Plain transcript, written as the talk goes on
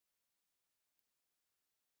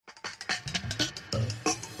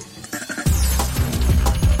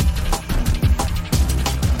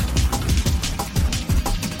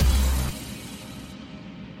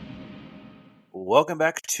Welcome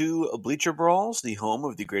back to Bleacher Brawls, the home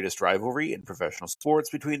of the greatest rivalry in professional sports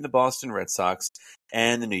between the Boston Red Sox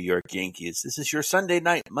and the New York Yankees. This is your Sunday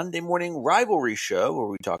night, Monday morning rivalry show where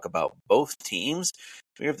we talk about both teams.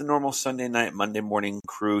 We have the normal Sunday night, Monday morning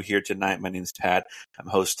crew here tonight. My name's Pat. I'm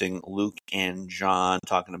hosting Luke and John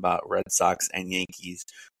talking about Red Sox and Yankees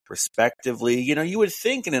respectively. You know, you would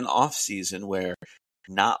think in an off season where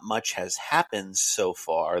not much has happened so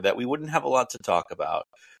far that we wouldn't have a lot to talk about.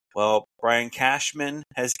 Well, Brian Cashman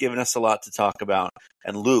has given us a lot to talk about,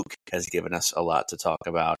 and Luke has given us a lot to talk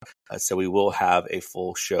about. So we will have a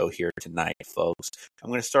full show here tonight, folks. I'm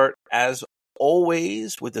going to start, as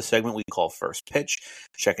always, with the segment we call First Pitch,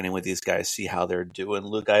 checking in with these guys, see how they're doing.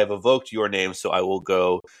 Luke, I have evoked your name, so I will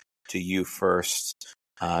go to you first.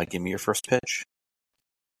 Give me your first pitch.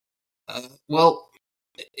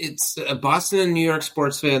 It's Boston and New York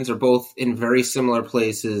sports fans are both in very similar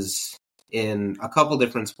places in a couple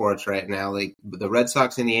different sports right now. Like the Red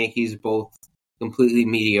Sox and the Yankees, both completely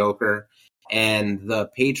mediocre, and the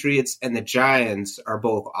Patriots and the Giants are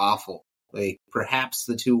both awful. Like perhaps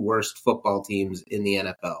the two worst football teams in the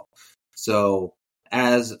NFL. So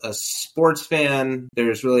as a sports fan,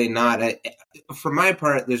 there's really for my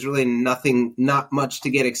part, there's really not much to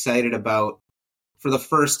get excited about for the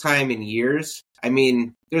first time in years. I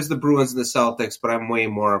mean, there's the Bruins and the Celtics, but I'm way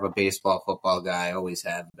more of a baseball, football guy. I always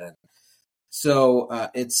have been. So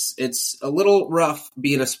it's a little rough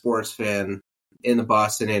being a sports fan in the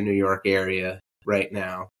Boston and New York area right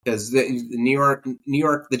now because the New York,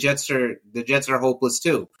 the Jets are hopeless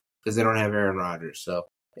too because they don't have Aaron Rodgers. So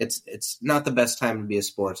it's not the best time to be a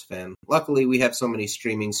sports fan. Luckily, we have so many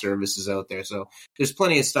streaming services out there, so there's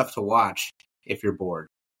plenty of stuff to watch if you're bored.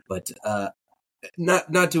 But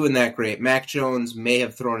not doing that great. Mac Jones may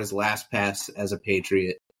have thrown his last pass as a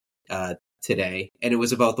Patriot today, and it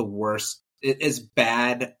was about the worst. It is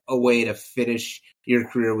bad a way to finish your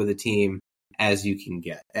career with a team as you can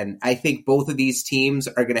get. And I think both of these teams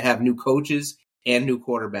are going to have new coaches and new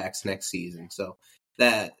quarterbacks next season. So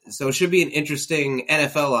it should be an interesting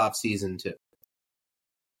NFL offseason too.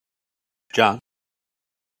 John?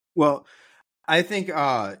 Well, I think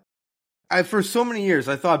for so many years,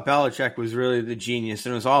 I thought Belichick was really the genius,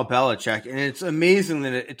 and it was all Belichick. And it's amazing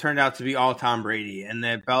that it turned out to be all Tom Brady, and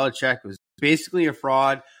that Belichick was basically a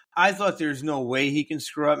fraud. I thought there's no way he can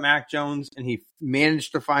screw up Mac Jones, and he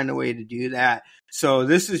managed to find a way to do that. So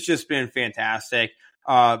this has just been fantastic.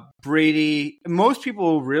 Brady, most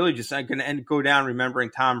people really just are going to go down remembering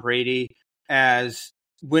Tom Brady as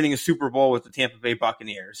winning a Super Bowl with the Tampa Bay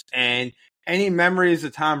Buccaneers. And any memories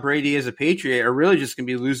of Tom Brady as a Patriot are really just going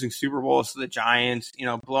to be losing Super Bowls to the Giants,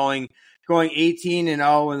 going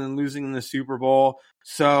 18-0 and then losing in the Super Bowl.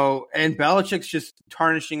 So, and Belichick's just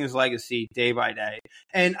tarnishing his legacy day by day.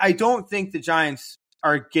 And I don't think the Giants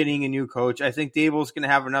are getting a new coach. I think Dable's going to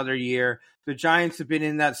have another year. The Giants have been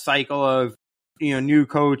in that cycle of, new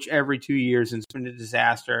coach every 2 years, and it's been a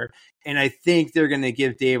disaster. And I think they're going to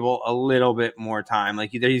give Dable a little bit more time. Like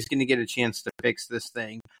he's going to get a chance to fix this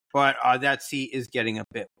thing. But that seat is getting a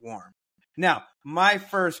bit warm. Now, my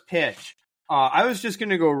first pitch, I was just going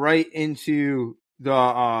to go right into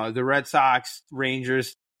the Red Sox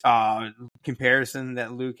Rangers comparison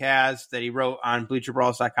that Luke has that he wrote on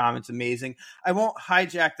bleacherbrawls.com. It's amazing. I won't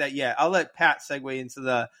hijack that yet. I'll let Pat segue into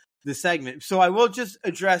the segment. So I will just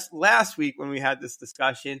address last week when we had this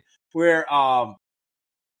discussion where, my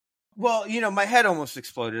head almost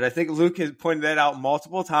exploded. I think Luke has pointed that out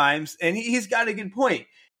multiple times, and he's got a good point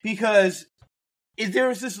because if there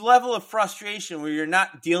was this level of frustration where you're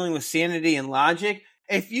not dealing with sanity and logic.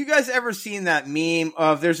 If you guys ever seen that meme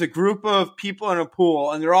of there's a group of people in a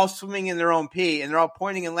pool and they're all swimming in their own pee and they're all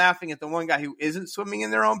pointing and laughing at the one guy who isn't swimming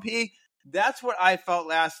in their own pee, that's what I felt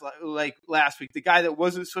last week. The guy that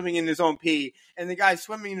wasn't swimming in his own pee and the guy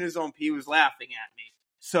swimming in his own pee was laughing at me.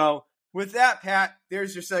 So with that, Pat,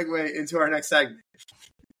 there's your segue into our next segment.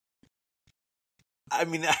 I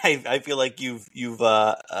mean, I feel like you've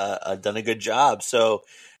done a good job. So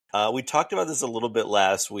we talked about this a little bit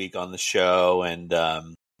last week on the show, and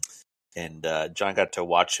John got to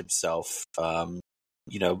watch himself,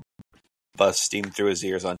 bust steam through his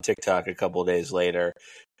ears on TikTok a couple of days later,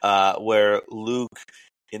 where Luke,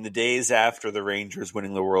 in the days after the Rangers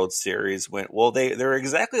winning the World Series, went, well, they're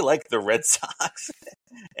exactly like the Red Sox,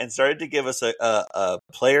 and started to give us a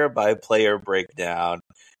player-by-player breakdown.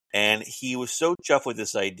 And he was so chuffed with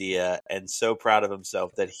this idea and so proud of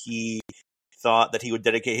himself that he thought that he would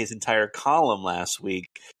dedicate his entire column last week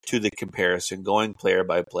to the comparison, going player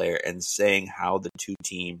by player and saying how the two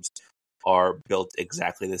teams are built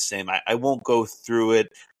exactly the same. I won't go through it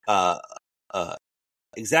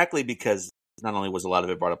exactly because not only was a lot of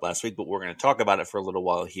it brought up last week, but we're going to talk about it for a little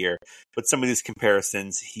while here. But some of these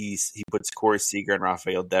comparisons, he puts Corey Seager and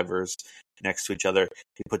Rafael Devers next to each other.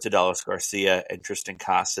 He puts Adolis Garcia and Tristan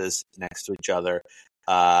Casas next to each other.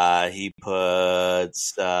 He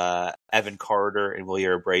puts Evan Carter and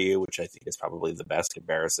Wilyer Abreu, which I think is probably the best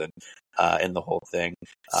comparison in the whole thing.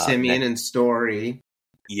 Simeon and Story.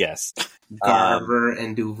 Yes. Garver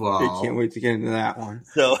and Duvall. I can't wait to get into that one.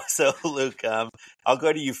 So Luke, I'll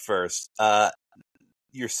go to you first.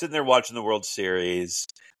 You're sitting there watching the World Series,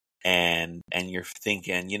 and you're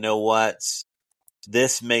thinking, you know what?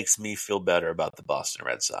 This makes me feel better about the Boston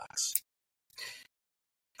Red Sox.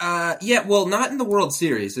 Yeah, well, not in the World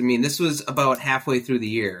Series. I mean, this was about halfway through the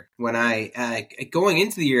year when going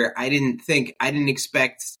into the year, I didn't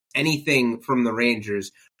expect anything from the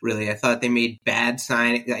Rangers, really. I thought they made bad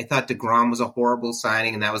signing. I thought DeGrom was a horrible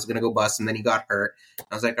signing and that was going to go bust, and then he got hurt.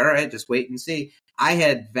 I was like, all right, just wait and see. I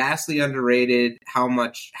had vastly underrated how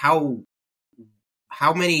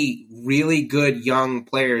many really good young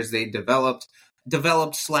players they developed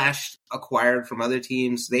 / acquired from other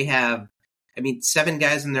teams. They have, 7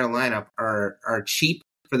 guys in their lineup are cheap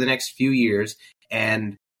for the next few years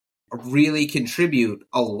and really contribute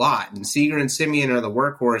a lot. And Seager and Simeon are the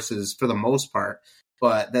workhorses for the most part.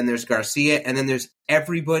 But then there's Garcia, and then there's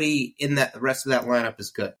everybody in the rest of that lineup is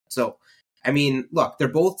good. So, look, they're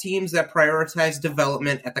both teams that prioritize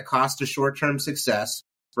development at the cost of short-term success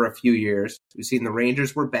for a few years. We've seen the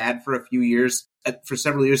Rangers were bad for a few years, for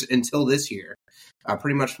several years until this year.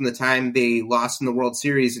 Pretty much from the time they lost in the World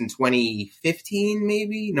Series in 2015,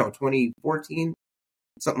 maybe? No, 2014,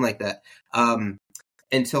 something like that.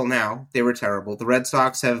 Until now, they were terrible. The Red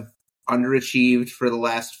Sox have underachieved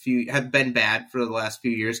have been bad for the last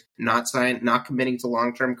few years, not committing to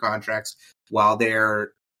long-term contracts while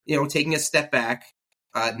they're, taking a step back,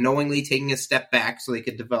 knowingly taking a step back so they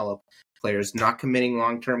could develop players, not committing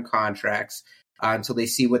long-term contracts until they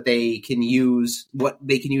see what they can use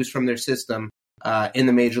from their system in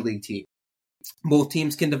the major league team. Both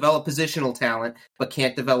teams can develop positional talent, but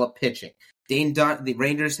can't develop pitching. The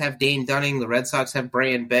Rangers have Dane Dunning. The Red Sox have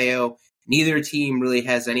Brayan Bello. Neither team really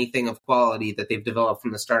has anything of quality that they've developed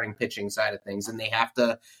from the starting pitching side of things, and they have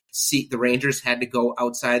to see. The Rangers had to go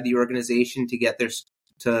outside the organization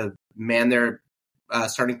to man their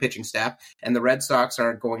starting pitching staff, and the Red Sox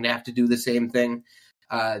are going to have to do the same thing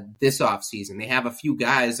this offseason. They have a few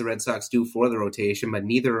guys the Red Sox do for the rotation, but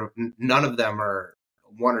none of them are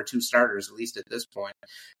 1 or 2 starters, at least at this point.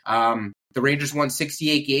 The Rangers won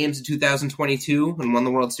 68 games in 2022 and won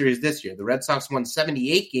the World Series this year. The Red Sox won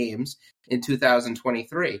 78 games in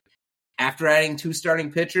 2023. After adding 2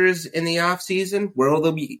 starting pitchers in the offseason, where will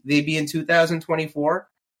they be in 2024?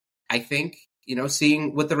 I think,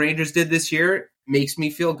 seeing what the Rangers did this year makes me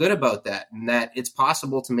feel good about that, and that it's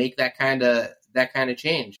possible to make that kind of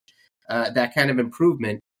change, that kind of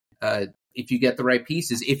improvement, if you get the right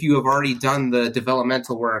pieces, if you have already done the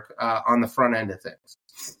developmental work on the front end of things.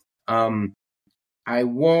 I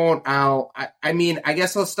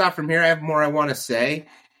guess I'll stop from here. I have more I want to say,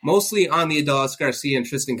 mostly on the Adolis Garcia and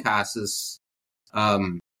Tristan Casas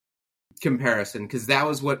comparison, because that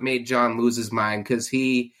was what made John lose his mind, because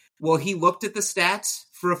he looked at the stats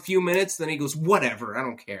for a few minutes, then he goes, whatever, I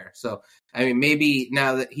don't care. So, maybe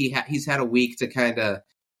now that he's had a week to kind of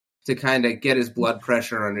get his blood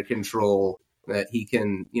pressure under control, that he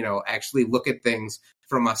can, actually look at things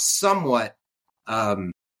from a somewhat, I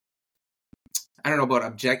don't know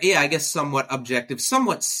about somewhat objective,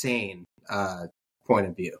 somewhat sane point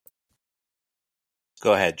of view.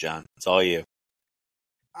 Go ahead, John. It's all you.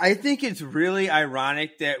 I think it's really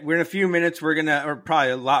ironic that we're in a few minutes, or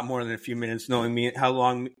probably a lot more than a few minutes, knowing me how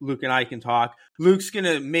long Luke and I can talk. Luke's going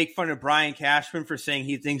to make fun of Brian Cashman for saying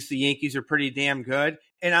he thinks the Yankees are pretty damn good.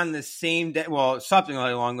 And on the same day, something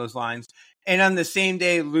along those lines. And on the same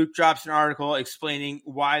day, Luke drops an article explaining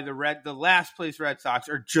why the last place Red Sox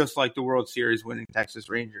are just like the World Series winning Texas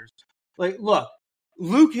Rangers. Look,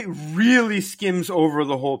 Luke really skims over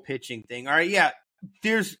the whole pitching thing. All right, yeah,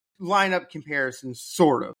 there's lineup comparisons,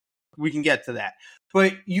 sort of. We can get to that.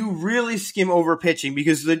 But you really skim over pitching,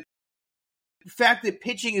 because the fact that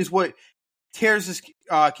pitching is what tears this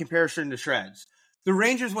comparison to shreds. The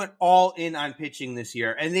Rangers went all in on pitching this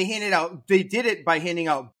year, and they did it by handing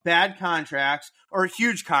out bad contracts, or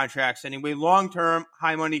huge contracts anyway, long-term,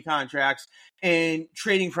 high-money contracts, and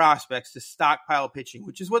trading prospects to stockpile pitching,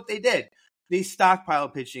 which is what they did. They stockpile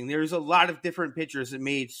pitching. There's a lot of different pitchers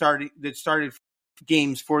that started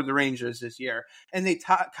games for the Rangers this year, and they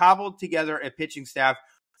cobbled together a pitching staff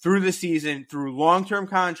through the season, through long-term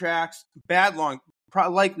contracts,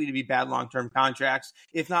 likely to be bad long-term contracts,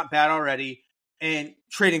 if not bad already, and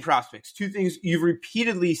trading prospects. Two things you've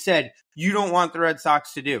repeatedly said you don't want the Red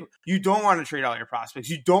Sox to do. You don't want to trade all your prospects.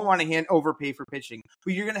 You don't want to overpay for pitching.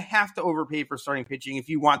 But you're going to have to overpay for starting pitching if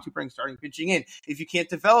you want to bring starting pitching in. If you can't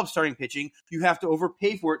develop starting pitching, you have to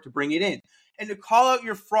overpay for it to bring it in. And to call out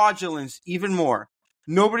your fraudulence even more,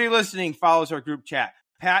 nobody listening follows our group chat.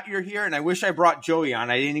 Pat, you're here, and I wish I brought Joey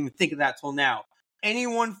on. I didn't even think of that till now.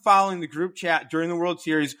 Anyone following the group chat during the World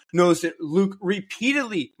Series knows that Luke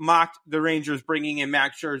repeatedly mocked the Rangers bringing in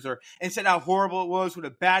Max Scherzer and said how horrible it was, what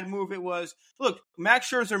a bad move it was. Look, Max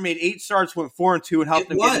Scherzer made 8 starts, went 4-2, and helped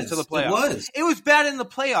them get into the playoffs. It was bad in the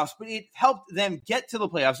playoffs, but it helped them get to the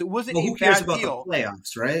playoffs. It wasn't a bad deal. The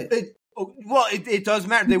playoffs, right? It does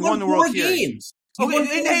matter. They won the World Series. Okay,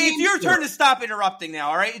 it's your turn to stop interrupting now,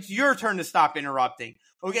 all right? It's your turn to stop interrupting.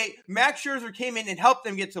 Okay, Max Scherzer came in and helped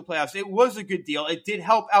them get to the playoffs. It was a good deal. It did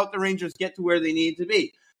help out the Rangers get to where they needed to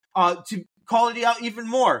be. To call it out even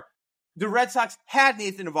more, the Red Sox had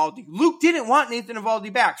Nathan Eovaldi. Luke didn't want Nathan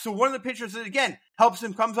Eovaldi back. So one of the pitchers that, again, helps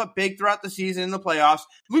him, comes up big throughout the season in the playoffs.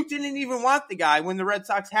 Luke didn't even want the guy when the Red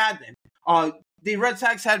Sox had them. The Red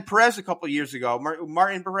Sox had Perez a couple of years ago.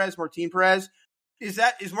 Martin Perez. Is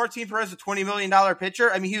Martin Perez a $20 million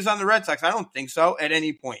pitcher? I mean, he was on the Red Sox. I don't think so at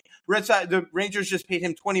any point. The Rangers just paid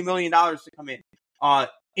him $20 million to come in.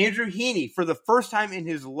 Andrew Heaney, for the first time in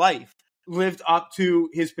his life, lived up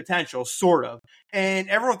to his potential, sort of. And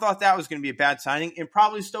everyone thought that was going to be a bad signing, and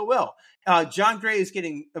probably still will. John Gray is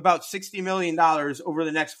getting about $60 million over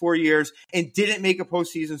the next 4 years and didn't make a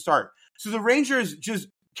postseason start. So the Rangers just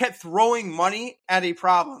kept throwing money at a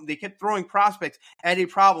problem. They kept throwing prospects at a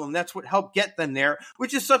problem. That's what helped get them there,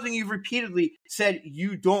 which is something you've repeatedly said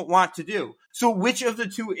you don't want to do. So which of the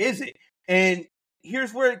two is it? And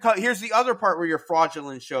here's the other part where your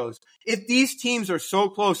fraudulence shows. If these teams are so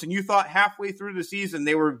close and you thought halfway through the season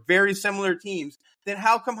they were very similar teams, then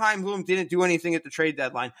how come Chaim Bloom didn't do anything at the trade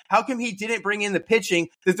deadline? How come he didn't bring in the pitching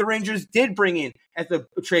that the Rangers did bring in at the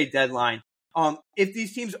trade deadline? If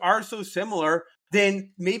these teams are so similar,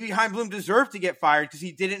 then maybe Chaim Bloom deserved to get fired because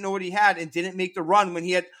he didn't know what he had and didn't make the run when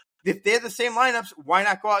he had. If they had the same lineups, why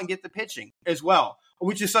not go out and get the pitching as well?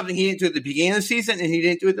 Which is something he didn't do at the beginning of the season and he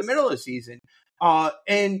didn't do at the middle of the season.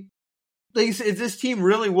 And like I said, if this team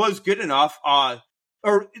really was good enough,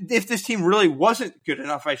 or if this team really wasn't good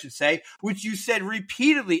enough, I should say, which you said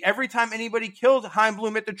repeatedly every time anybody killed Chaim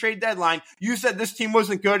Bloom at the trade deadline, you said this team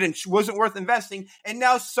wasn't good and wasn't worth investing. And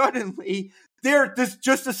now suddenly they're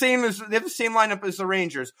just the same as they have the same lineup as the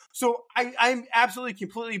Rangers. So I'm absolutely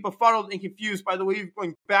completely befuddled and confused by the way you're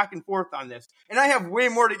going back and forth on this. And I have way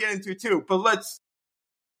more to get into too, but let's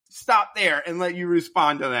stop there and let you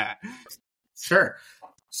respond to that. Sure.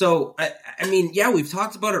 So, I mean, yeah, we've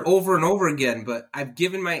talked about it over and over again, but I've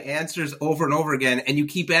given my answers over and over again, and you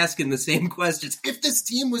keep asking the same questions. If this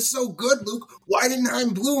team was so good, Luke, why didn't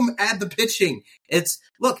Chaim Bloom add the pitching?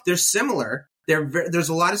 Look, they're similar. There's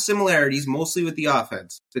a lot of similarities, mostly with the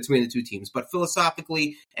offense between the two teams, but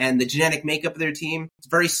philosophically and the genetic makeup of their team, it's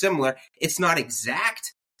very similar. It's not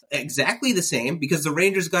exactly the same because the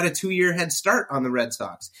Rangers got a 2-year head start on the Red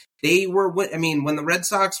Sox. When the Red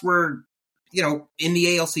Sox were, in the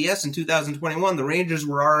ALCS in 2021, the Rangers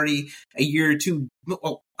were already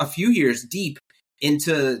a few years deep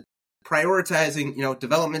into prioritizing,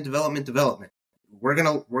 development. We're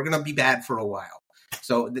gonna be bad for a while.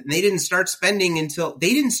 So they didn't start spending until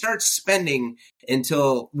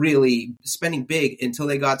really spending big until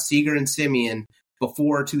they got Seager and Simeon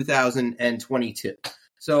before 2022.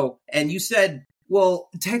 So, and you said, well,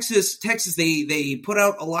 Texas, they put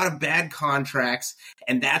out a lot of bad contracts,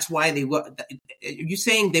 and that's why are you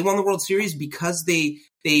saying they won the World Series because they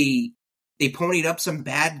ponied up some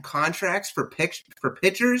bad contracts for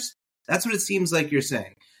pitchers? That's what it seems like you're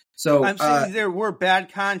saying. So I'm saying there were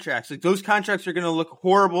bad contracts. Like those contracts are going to look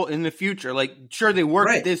horrible in the future. Like, sure, they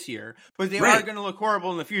worked this year, but they are going to look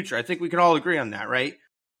horrible in the future. I think we can all agree on that, right?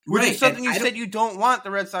 Which is something you said you don't want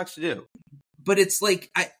the Red Sox to do. But it's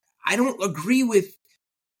like I don't agree with.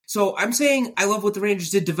 So I'm saying I love what the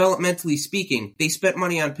Rangers did developmentally speaking. They spent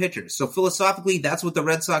money on pitchers. So philosophically, that's what the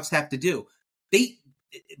Red Sox have to do. The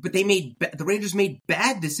Rangers made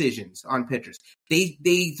bad decisions on pitchers.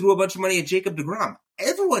 They threw a bunch of money at Jacob deGrom.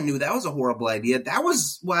 Everyone knew that was a horrible idea. That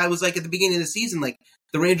was why I was like at the beginning of the season, like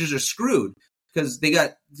the Rangers are screwed because they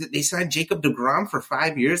signed Jacob deGrom for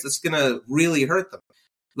 5 years. That's going to really hurt them.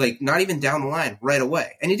 Like not even down the line right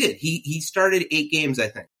away. And he did. He started 8 games, I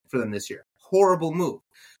think, for them this year. Horrible move.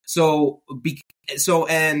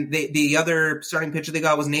 And the other starting pitcher they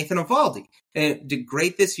got was Nathan Eovaldi. And did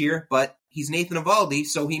great this year, but he's Nathan Eovaldi,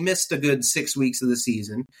 so he missed a good 6 weeks of the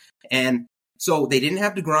season. And so they didn't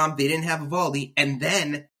have deGrom, they didn't have Eovaldi, and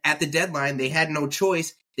then at the deadline, they had no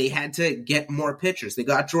choice. They had to get more pitchers. They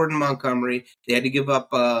got Jordan Montgomery. They had to give up,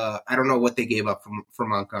 I don't know what they gave up for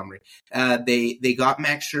Montgomery. They got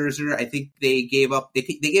Max Scherzer. I think they gave up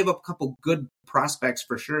a couple good prospects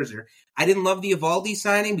for Scherzer. I didn't love the Eovaldi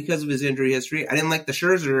signing because of his injury history. I didn't like the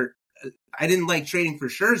Scherzer. I didn't like trading for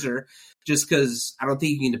Scherzer just because I don't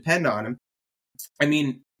think you can depend on him. I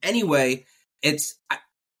mean, anyway,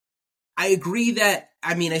 I agree that,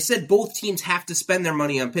 I said both teams have to spend their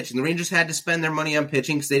money on pitching. The Rangers had to spend their money on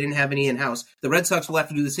pitching because they didn't have any in-house. The Red Sox will have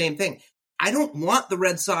to do the same thing. I don't want the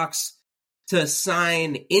Red Sox to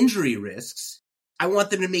sign injury risks. I want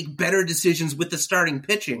them to make better decisions with the starting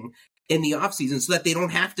pitching in the offseason so that they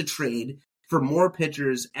don't have to trade for more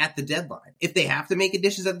pitchers at the deadline. If they have to make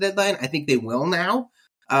additions at the deadline, I think they will now.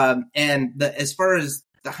 As far as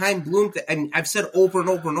the Chaim Bloom thing, I've said over and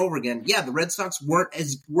over and over again, yeah, the Red Sox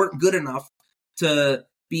weren't good enough to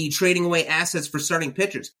be trading away assets for starting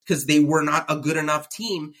pitchers because they were not a good enough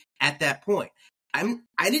team at that point.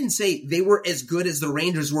 I didn't say they were as good as the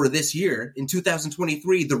Rangers were this year. In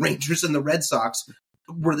 2023, the Rangers and the Red Sox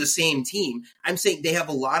were the same team. I'm saying they have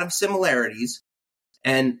a lot of similarities,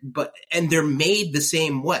 and they're made the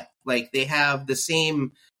same way. Like they have the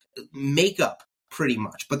same makeup pretty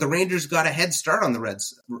much. But the Rangers got a head start on the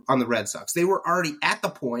Red Sox. They were already at the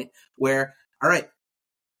point where, all right,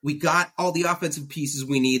 we got all the offensive pieces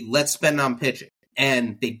we need. Let's spend on pitching.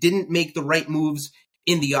 And they didn't make the right moves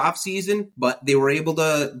in the offseason, but they were able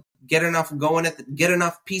to get enough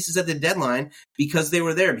pieces at the deadline because they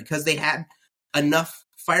were there, because they had enough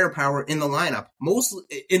firepower in the lineup. Mostly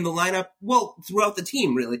in the lineup, well, throughout the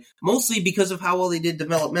team, really. Mostly because of how well they did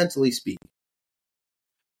developmentally speaking.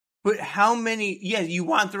 But how many, you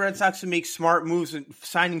want the Red Sox to make smart moves and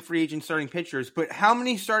signing free agent starting pitchers, but how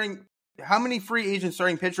many free agent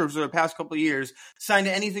starting pitchers over the past couple of years signed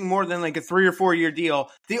to anything more than like a 3 or 4 year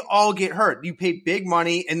deal? They all get hurt. You pay big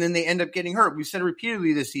money and then they end up getting hurt. We've said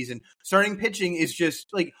repeatedly this season, starting pitching is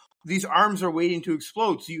just like these arms are waiting to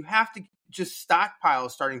explode. So you have to just stockpile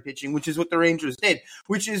starting pitching, which is what the Rangers did,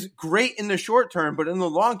 which is great in the short term, but in the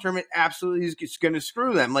long term, it absolutely is going to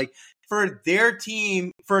screw them. Like for a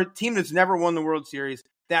team that's never won the World Series,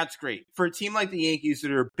 that's great. For a team like the Yankees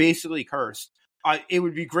that are basically cursed, it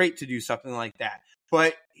would be great to do something like that.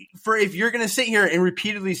 But if you're going to sit here and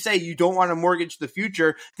repeatedly say you don't want to mortgage the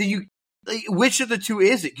future, then which of the two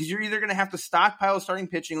is it? Because you're either going to have to stockpile starting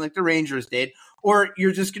pitching like the Rangers did, or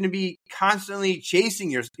you're just going to be constantly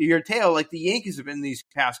chasing your tail like the Yankees have been these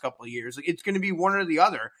past couple of years. Like it's going to be one or the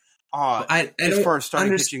other as far as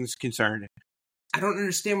starting pitching is concerned. I don't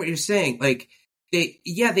understand what you're saying. Like they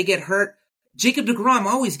get hurt. Jacob deGrom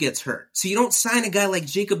always gets hurt. So you don't sign a guy like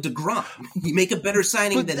Jacob deGrom. You make a better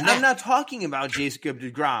signing than that. I'm not talking about Jacob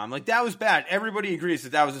deGrom. Like that was bad. Everybody agrees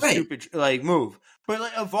that was a stupid move. But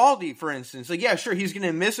like Eovaldi, for instance, sure, he's going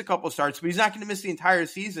to miss a couple starts, but he's not going to miss the entire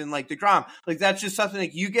season like deGrom. Like that's just something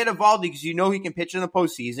like you get Eovaldi because you know he can pitch in the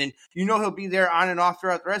postseason. You know he'll be there on and off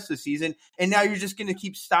throughout the rest of the season. And now you're just going to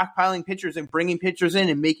keep stockpiling pitchers and bringing pitchers in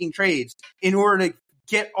and making trades in order to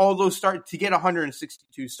get all those starts, to get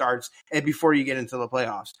 162 starts and before you get into the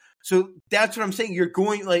playoffs. So that's what I'm saying. You're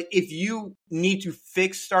going, if you need to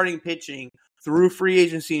fix starting pitching through free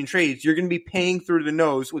agency and trades, you're going to be paying through the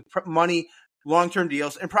nose with money, long-term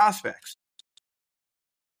deals, and prospects.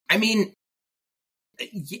 I mean,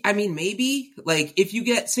 maybe if you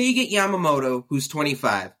get Yamamoto, who's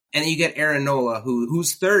 25, and then you get Aaron Nola,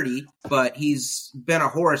 who's 30, but he's been a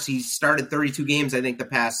horse. He's started 32 games, I think, the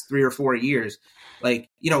past 3 or 4 years.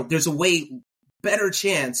 There's a way better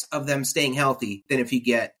chance of them staying healthy than if you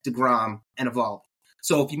get deGrom and Eovaldi.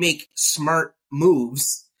 So if you make smart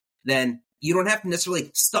moves, then you don't have to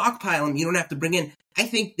necessarily stockpile them. You don't have to bring in. I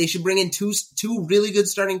think they should bring in two really good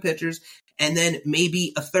starting pitchers and then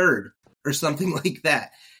maybe a third or something like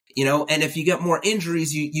that. And if you get more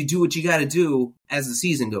injuries, you do what you got to do as the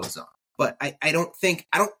season goes on. But I don't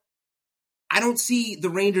see the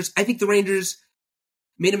Rangers. I think the Rangers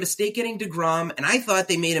made a mistake getting deGrom, and I thought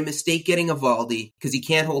they made a mistake getting Eovaldi because he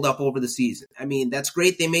can't hold up over the season. I mean, that's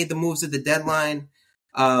great. They made the moves at the deadline.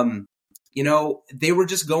 They were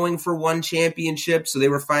just going for one championship, so they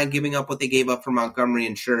were fine giving up what they gave up for Montgomery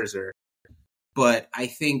and Scherzer. But I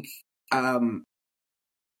think, if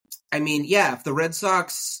the Red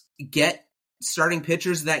Sox get starting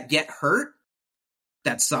pitchers that get hurt,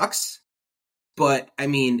 that sucks. But,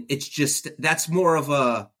 it's just, that's more of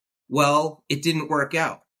it didn't work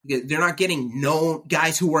out. They're not getting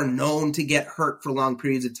guys who are known to get hurt for long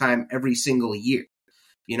periods of time every single year.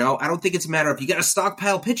 I don't think it's a matter of you got to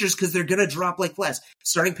stockpile pitchers because they're going to drop like flies.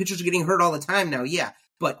 Starting pitchers are getting hurt all the time now, yeah.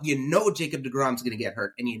 but Jacob deGrom's going to get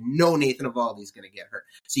hurt, and Nathan Eovaldi's going to get hurt.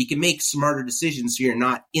 So you can make smarter decisions so you're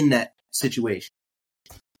not in that situation.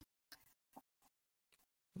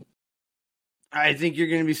 I think you're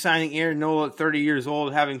going to be signing Aaron Nola at 30 years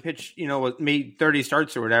old, having pitched, made 30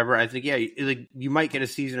 starts or whatever. I think, you might get a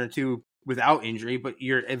season or two without injury, but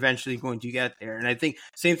you're eventually going to get there. And I think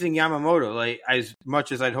same thing Yamamoto. Like, as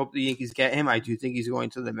much as I'd hope the Yankees get him, I do think he's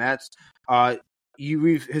going to the Mets.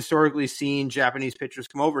 We've historically seen Japanese pitchers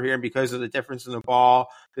come over here, and because of the difference in the ball,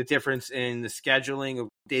 the difference in the scheduling of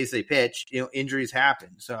days they pitch, injuries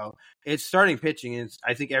happen. So it's starting pitching, and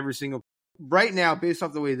I think right now, based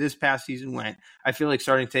off the way this past season went, I feel like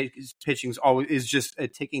starting pitching is just a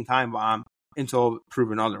ticking time bomb until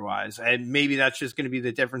proven otherwise. And maybe that's just going to be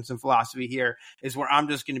the difference in philosophy here, is where I'm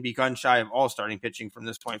just going to be gun shy of all starting pitching from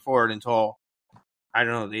this point forward until, I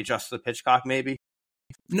don't know, they adjust the pitch clock maybe.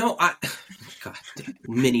 No, God,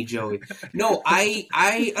 mini Joey. No, I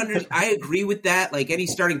agree with that. Like, any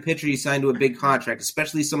starting pitcher you sign to a big contract,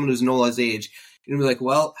 especially someone who's Nola's age, you're gonna be like,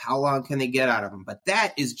 well, how long can they get out of him? But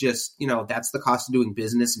that is just, that's the cost of doing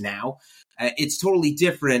business now. It's totally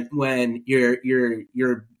different when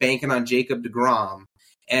you're banking on Jacob deGrom,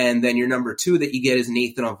 and then your number two that you get is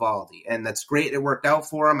Nathan Eovaldi, and that's great. It worked out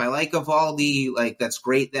for him. I like Eovaldi. Like, that's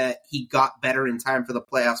great that he got better in time for the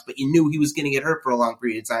playoffs, but you knew he was going to get hurt for a long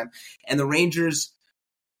period of time. And the Rangers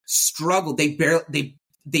struggled. They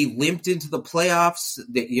limped into the playoffs.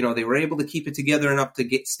 They were able to keep it together enough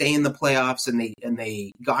to stay in the playoffs, and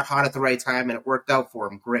they got hot at the right time, and it worked out for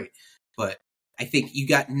them. Great. But I think you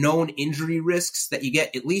got known injury risks that you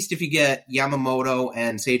get, at least if you get Yamamoto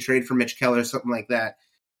and say trade for Mitch Keller or something like that.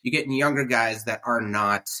 You're getting younger guys that are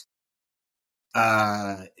not,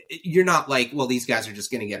 you're not like, well, these guys are just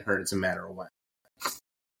going to get hurt. It's a matter of what. All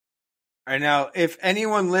right, now, if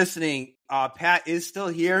anyone listening, Pat is still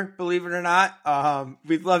here, believe it or not.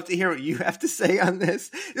 We'd love to hear what you have to say on this.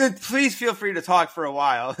 Please feel free to talk for a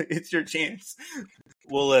while. It's your chance.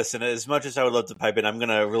 Well, listen, as much as I would love to pipe in, I'm going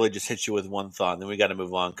to really just hit you with one thought, and then we got to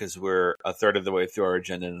move on because we're a third of the way through our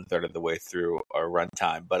agenda and a third of the way through our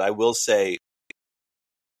runtime. But I will say,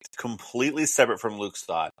 completely separate from Luke's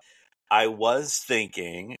thought, I was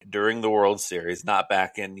thinking during the World Series, not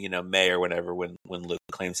back in May or whenever when Luke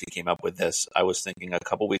claims he came up with this, I was thinking a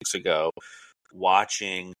couple weeks ago,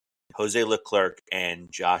 watching Jose Leclerc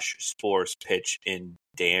and Josh Sborz pitch in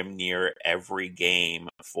damn near every game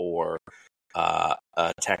for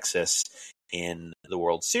Texas in the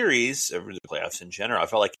World Series, or the playoffs in general. I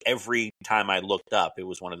felt like every time I looked up, it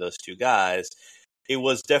was one of those two guys. It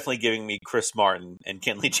was definitely giving me Chris Martin and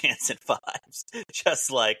Kenley Jansen vibes.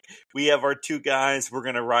 Just like, we have our two guys, we're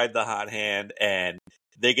going to ride the hot hand, and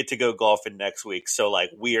they get to go golfing next week. So,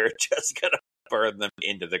 like, we are just going to burn them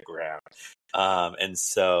into the ground. And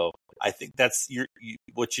so I think that's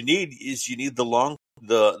what you need is you need the long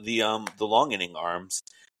inning arms,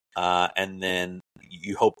 and then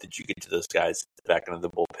you hope that you get to those guys back into the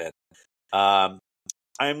bullpen.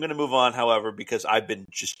 I am going to move on, however, because I've been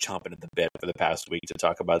just chomping at the bit for the past week to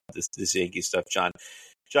talk about this Yankee stuff.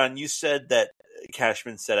 John, you said that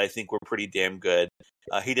Cashman said, I think we're pretty damn good.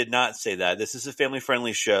 He did not say that. This is a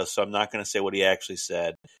family-friendly show, so I'm not going to say what he actually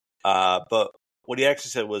said. But what he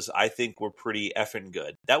actually said was, I think we're pretty effing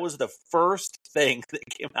good. That was the first thing that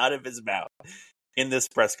came out of his mouth in this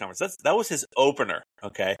press conference. That was his opener,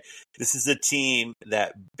 okay? This is a team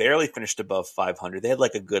that barely finished above 500. They had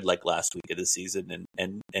like a good last week of the season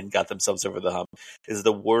and got themselves over the hump. This is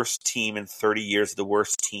the worst team in 30 years, the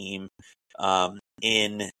worst team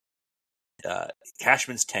in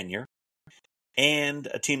Cashman's tenure, and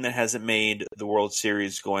a team that hasn't made the World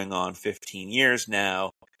Series going on 15 years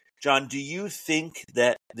now. John, do you think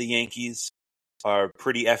that the Yankees are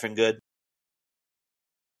pretty effing good?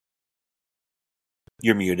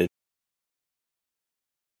 You're muted.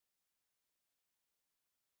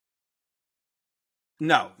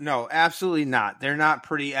 No, absolutely not. They're not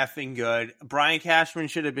pretty effing good. Brian Cashman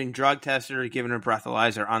should have been drug tested or given a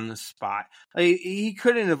breathalyzer on the spot. He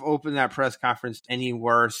couldn't have opened that press conference any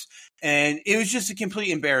worse. And it was just a complete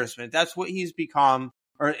embarrassment. That's what he's become.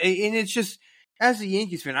 And it's just, as a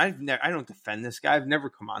Yankees fan, I don't defend this guy. I've never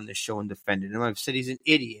come on this show and defended him. I've said he's an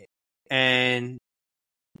idiot. And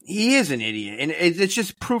he is an idiot. And it's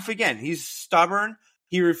just proof again. He's stubborn.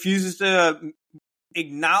 He refuses to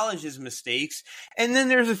acknowledge his mistakes. And then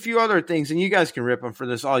there's a few other things, and you guys can rip him for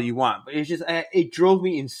this all you want, but it's just, it drove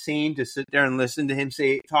me insane to sit there and listen to him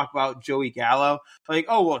talk about Joey Gallo. Like,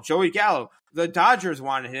 oh, well, Joey Gallo, the Dodgers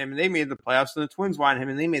wanted him and they made the playoffs, and the Twins wanted him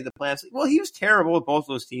and they made the playoffs. Well, he was terrible with both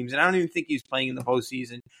those teams, and I don't even think he was playing in the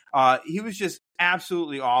postseason. He was just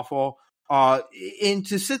absolutely awful. And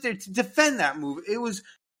to sit there to defend that move, it was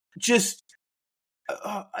just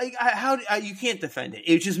you can't defend it.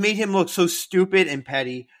 It just made him look so stupid and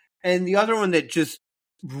petty. And the other one that just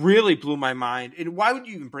really blew my mind, and why would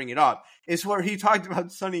you even bring it up, is where he talked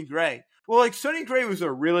about Sonny Gray. Well, like, Sonny Gray was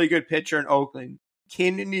a really good pitcher in Oakland,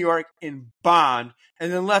 came to New York and bombed,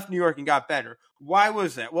 and then left New York and got better. Why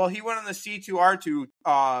was that? Well, he went on the C2R2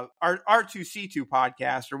 R2C2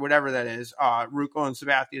 podcast, or whatever that is, Rucco and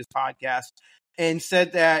Sabathia's podcast, and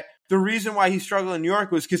said that the reason why he struggled in New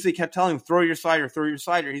York was because they kept telling him, throw your slider, throw your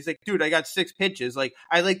slider. He's like, dude, I got 6 pitches. Like,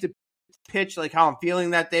 I like to pitch like how I'm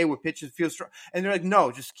feeling that day, what pitches feel strong. And they're like,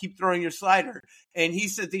 no, just keep throwing your slider. And he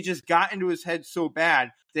said they just got into his head so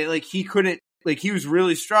bad that, like, he couldn't, like, he was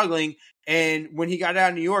really struggling. And when he got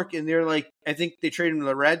out of New York, and they're like, I think they traded him to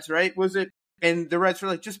the Reds, right? Was it? And the Reds were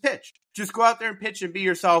like, just pitch. Just go out there and pitch and be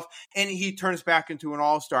yourself. And he turns back into an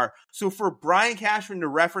all-star. So for Brian Cashman to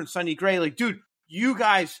reference Sonny Gray, like, dude, you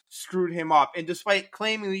guys screwed him up. And despite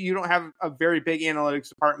claiming that you don't have a very big analytics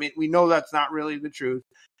department, we know that's not really the truth.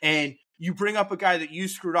 And you bring up a guy that you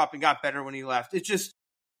screwed up and got better when he left. It's just,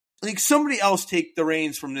 like, somebody else take the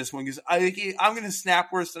reins from this one, because I'm going to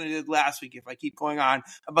snap worse than I did last week if I keep going on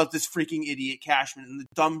about this freaking idiot Cashman and the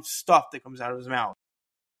dumb stuff that comes out of his mouth.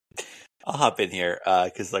 I'll hop in here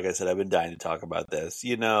because, like I said, I've been dying to talk about this.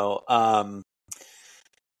 You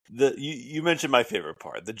mentioned my favorite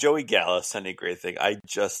part, the Joey Gallo Sonny Gray thing.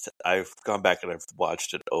 I've gone back and I've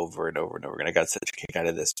watched it over and over and over again. I got such a kick out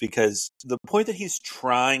of this because the point that he's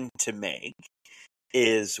trying to make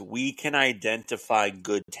is we can identify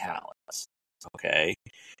good talents, okay?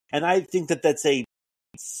 And I think that that's a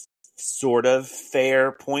sort of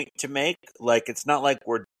fair point to make. Like, it's not like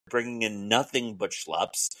we're bringing in nothing but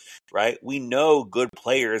schlups, right? We know good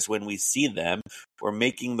players when we see them. We're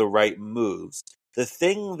making the right moves. The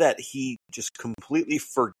thing that he just completely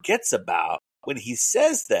forgets about when he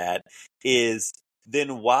says that is,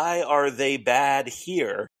 then why are they bad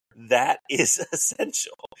here? That is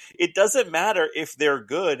essential. It doesn't matter if they're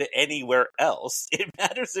good anywhere else. It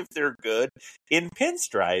matters if they're good in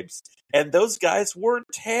pinstripes. And those guys were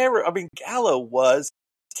terrible. I mean, Gallo was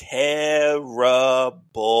terrible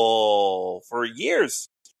for years.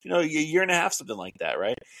 A year and a half, something like that,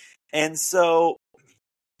 right? And so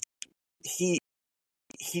he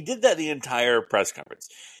did that the entire press conference.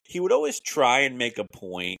 He would always try and make a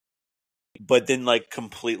point, but then, like,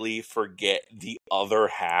 completely forget the other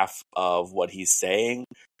half of what he's saying,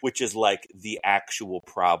 which is, like, the actual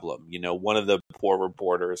problem. One of the poor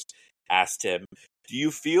reporters asked him, do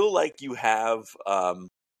you feel like you have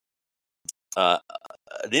an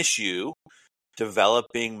issue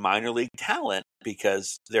developing minor league talent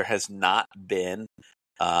because there has not been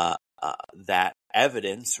that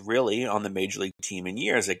evidence really on the major league team in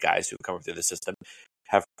years that guys who come through the system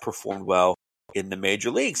have performed well in the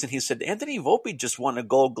major leagues? And he said, Anthony Volpe just won a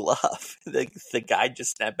Gold Glove. The guy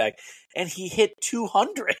just snapped back and he hit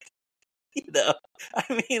 200.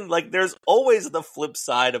 I mean, like, there's always the flip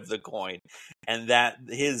side of the coin, and that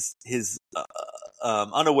his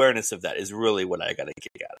unawareness of that is really what I got to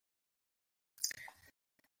kick out of.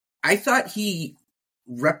 I thought he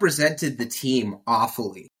represented the team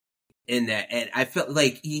awfully in that, and I felt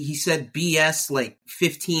like he said BS like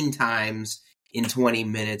 15 times in 20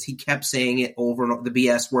 minutes. He kept saying it over and over, the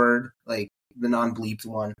BS word, like the non-bleeped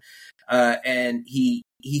one. And he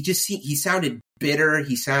sounded bitter.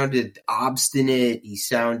 He sounded obstinate. He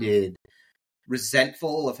sounded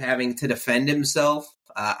resentful of having to defend himself.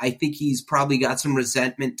 I think he's probably got some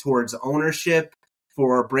resentment towards ownership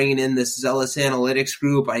for bringing in this zealous analytics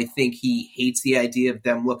group. I think he hates the idea of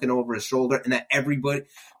them looking over his shoulder, and that everybody,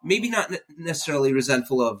 maybe not necessarily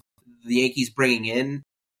resentful of the Yankees bringing in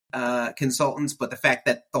consultants, but the fact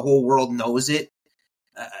that the whole world knows it,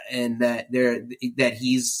 and that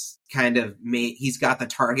he's kind of he's got the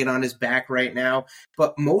target on his back right now.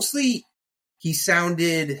 But mostly he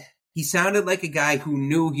sounded like a guy who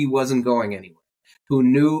knew he wasn't going anywhere, who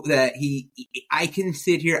knew that I can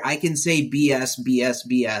sit here, I can say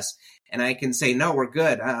BS, and I can say, no, we're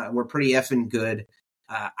good. We're pretty effing good.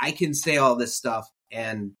 I can say all this stuff,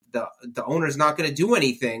 and the owner's not going to do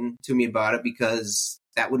anything to me about it, because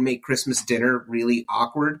that would make Christmas dinner really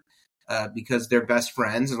awkward, because they're best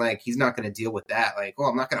friends, and like, he's not going to deal with that. Like, well,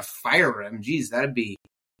 I'm not going to fire him. Geez, that'd be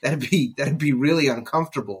really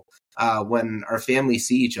uncomfortable when our families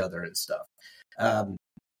see each other and stuff.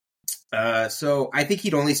 So I think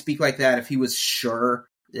he'd only speak like that if he was sure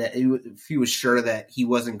that he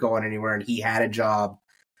wasn't going anywhere and he had a job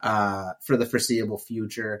for the foreseeable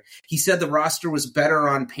future. He said the roster was better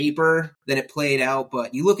on paper than it played out,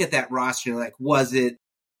 but you look at that roster and you're like, was it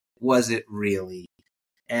really?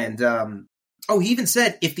 And he even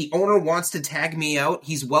said, if the owner wants to tag me out,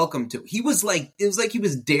 he's welcome to. It was like he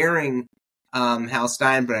was daring Hal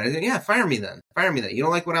Steinbrenner. Yeah, fire me then. You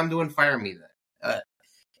don't like what I'm doing? Fire me then.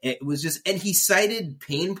 It was just, and he cited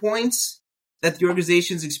pain points that the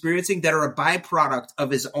organization's experiencing that are a byproduct of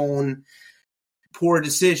his own poor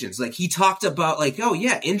decisions. Like, he talked about, like, oh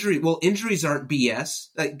yeah, injuries aren't BS.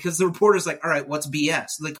 Like, because the reporter's like, all right, what's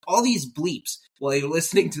BS? Like, all these bleeps while you're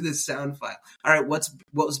listening to this sound file. All right, what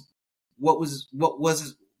was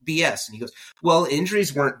BS? And he goes, well,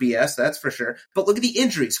 injuries weren't BS, that's for sure. But look at the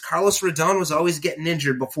injuries. Carlos Rodon was always getting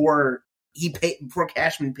injured before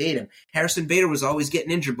Cashman paid him. Harrison Bader was always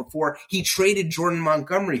getting injured before he traded Jordan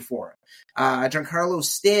Montgomery for him. Giancarlo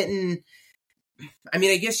Stanton, I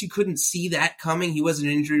mean, I guess you couldn't see that coming. He was an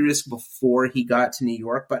injury risk before he got to New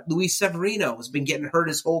York, but Luis Severino has been getting hurt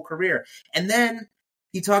his whole career. And then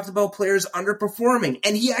he talked about players underperforming,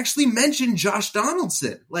 and he actually mentioned Josh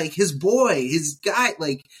Donaldson, like his boy, his guy,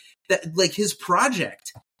 like that, like his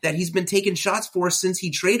project that he's been taking shots for since he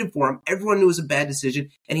traded for him. Everyone knew it was a bad decision,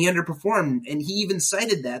 and he underperformed. And he even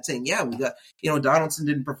cited that, saying, yeah, we got, Donaldson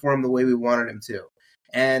didn't perform the way we wanted him to.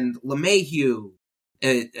 And LeMahieu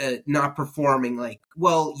not performing, like,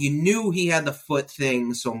 well, you knew he had the foot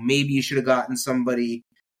thing, so maybe you should have gotten somebody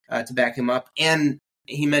to back him up. And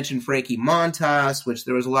he mentioned Frankie Montas, which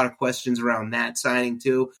there was a lot of questions around that signing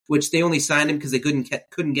too, which they only signed him because they couldn't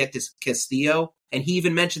get to Castillo. And he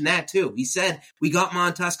even mentioned that too. He said, we got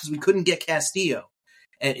Montas because we couldn't get Castillo.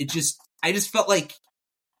 And I just felt like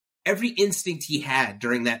every instinct he had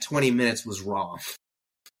during that 20 minutes was wrong.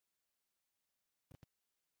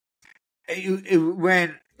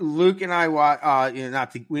 When Luke and I watch, we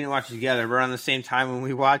didn't watch it together, but around the same time when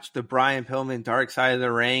we watched the Brian Pillman Dark Side of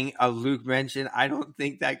the Ring, Luke mentioned, I don't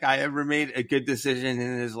think that guy ever made a good decision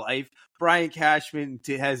in his life. Brian Cashman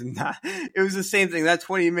has not. It was the same thing. That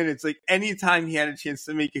 20 minutes, like anytime he had a chance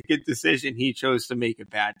to make a good decision, he chose to make a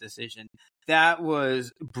bad decision. That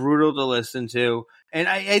was brutal to listen to. And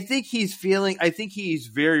I think he's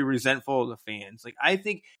very resentful of the fans. Like, I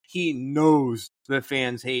think he knows the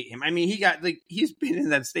fans hate him. I mean, he's been in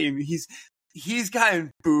that stadium. He's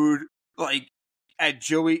gotten booed, like, at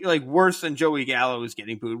Joey, like, worse than Joey Gallo was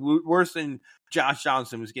getting booed, worse than Josh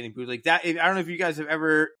Johnson was getting booed. Like that, I don't know if you guys have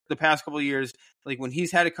ever, the past couple of years, like when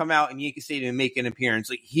he's had to come out in Yankee Stadium and make an appearance,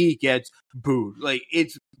 like he gets booed. Like,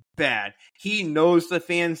 it's bad. He knows the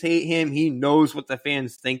fans hate him. He knows what the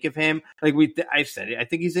fans think of him. Like I've said it. I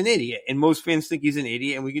think he's an idiot, and most fans think he's an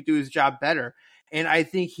idiot, and we could do his job better. And I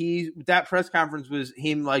think that press conference was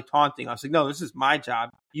him like taunting us. Like, no, this is my job.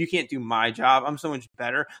 You can't do my job. I'm so much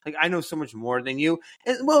better. Like, I know so much more than you.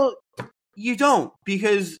 And, well, you don't,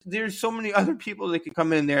 because there's so many other people that could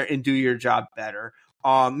come in there and do your job better.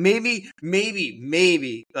 Maybe,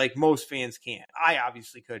 like most fans can't. I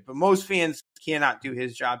obviously could, but most fans cannot do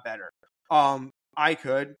his job better. I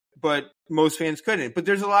could, but most fans couldn't. But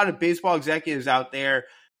there's a lot of baseball executives out there.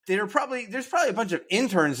 There's probably a bunch of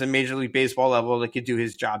interns in Major League Baseball level that could do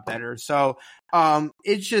his job better. So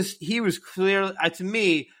it's just, he was clearly, to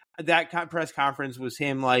me, that press conference was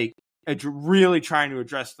him like really trying to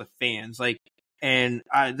address the fans. Like, and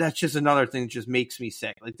that's just another thing that just makes me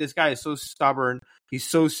sick. Like, this guy is so stubborn. He's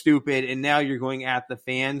so stupid. And now you're going at the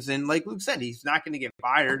fans. And like Luke said, he's not going to get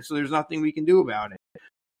fired. So there's nothing we can do about it.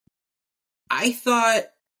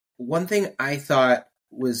 One thing I thought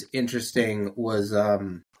was interesting was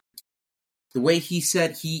the way he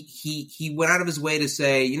said he went out of his way to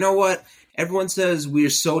say, you know what? Everyone says we're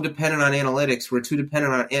so dependent on analytics. We're too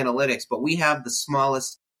dependent on analytics, but we have the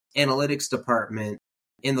smallest analytics department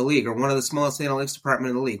in the league, or one of the smallest analytics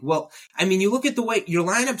department in the league. Well, I mean, you look at the way your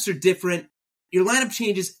lineups are different. Your lineup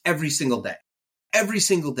changes every single day.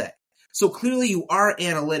 So clearly you are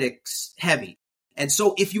analytics heavy. And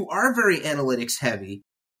so if you are very analytics heavy,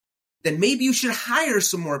 then maybe you should hire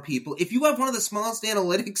some more people. If you have one of the smallest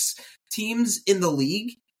analytics teams in the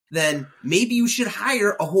league, then maybe you should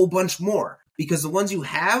hire a whole bunch more, because the ones you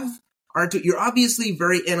have aren't. You're obviously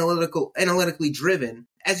very analytically driven,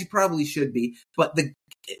 as you probably should be, but the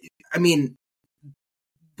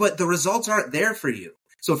results aren't there for you.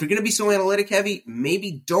 So if you're going to be so analytic heavy,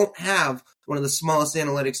 maybe don't have one of the smallest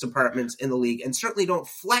analytics departments in the league, and certainly don't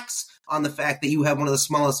flex on the fact that you have one of the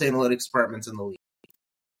smallest analytics departments in the league.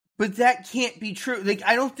 But that can't be true. Like,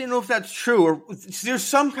 I don't know if that's true, or there's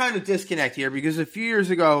some kind of disconnect here, because a few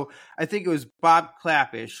years ago, I think it was Bob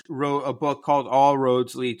Klapisch wrote a book called All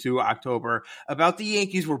Roads Lead to October about the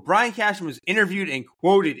Yankees, where Brian Cashman was interviewed and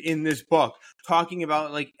quoted in this book talking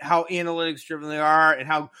about like how analytics driven they are and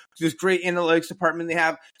how this great analytics department they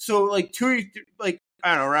have. So like I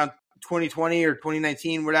don't know, around 2020 or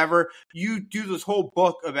 2019, whatever, you do this whole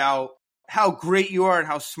book about how great you are and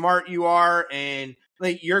how smart you are. And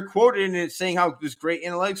like you're quoted in it saying how this great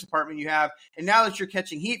analytics department you have. And now that you're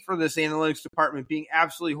catching heat for this analytics department being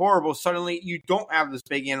absolutely horrible, suddenly you don't have this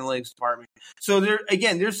big analytics department. So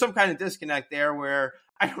there's some kind of disconnect there where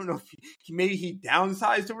I don't know if maybe he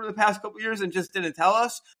downsized over the past couple of years and just didn't tell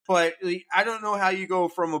us. But I don't know how you go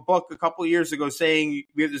from a book a couple of years ago saying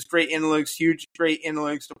we have this great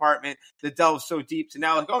analytics department that delves so deep to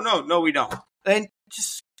now like, oh, no, we don't. And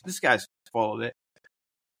just this guy's full of it.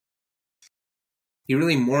 He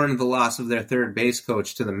really mourned the loss of their third base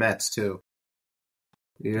coach to the Mets, too.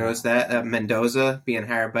 You notice that? Mendoza being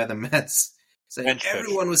hired by the Mets. So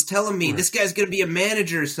everyone was telling me this guy's going to be a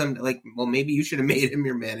manager. Well, maybe you should have made him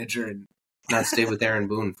your manager and not stay with Aaron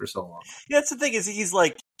Boone for so long. Yeah, that's the thing is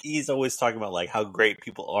he's always talking about like how great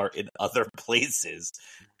people are in other places,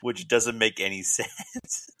 which doesn't make any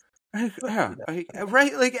sense. Yeah,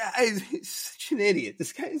 right? Like, he's such an idiot.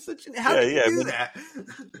 This guy is such an how can you do that?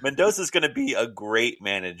 Mendoza's going to be a great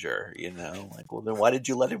manager, Like, well, then why did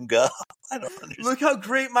you let him go? I don't understand. Look how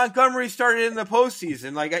great Montgomery started in the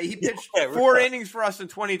postseason. Like, he pitched 4 innings for us in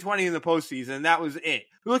 2020 in the postseason, and that was it.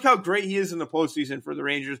 Look how great he is in the postseason for the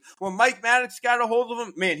Rangers. When Mike Maddox got a hold of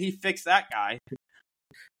him, man, he fixed that guy.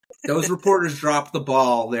 Those reporters dropped the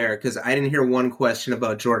ball there because I didn't hear one question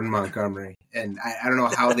about Jordan Montgomery, and I don't know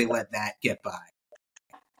how they let that get by.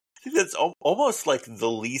 That's almost like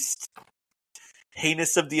the least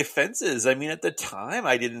heinous of the offenses. I mean, at the time,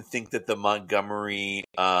 I didn't think that the Montgomery.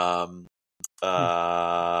 I'm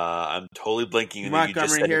totally blanking.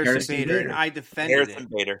 Montgomery, Harrison Bader, and I defended Harrison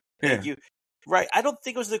Bader. Thank you. Right. I don't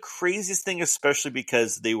think it was the craziest thing, especially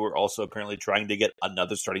because they were also apparently trying to get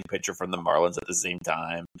another starting pitcher from the Marlins at the same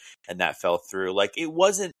time, and that fell through. Like, it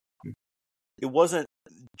wasn't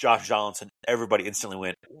Josh Donaldson. Everybody instantly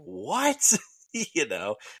went, what?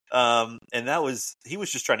 And he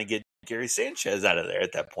was just trying to get Gary Sanchez out of there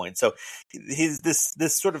at that point. So he's this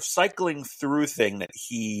sort of cycling through thing that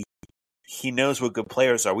he knows what good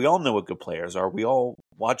players are. We all know what good players are. We all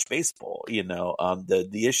watch baseball,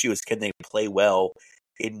 The issue is, can they play well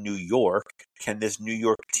in New York? Can this New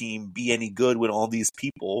York team be any good when all these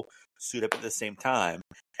people suit up at the same time?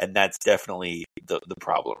 And that's definitely the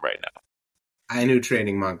problem right now. I knew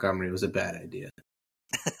trading Montgomery was a bad idea.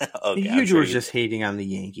 Okay, you were just hating on the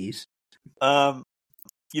Yankees.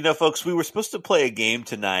 Folks, we were supposed to play a game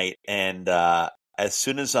tonight, and as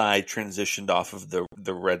soon as I transitioned off of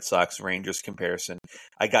the Red Sox Rangers comparison,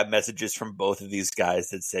 I got messages from both of these guys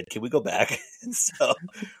that said, "Can we go back?" And so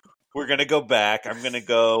we're gonna go back. I'm gonna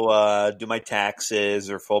go do my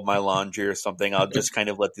taxes or fold my laundry or something. I'll just kind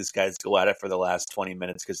of let these guys go at it for the last 20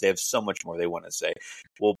 minutes because they have so much more they want to say.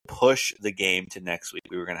 We'll push the game to next week.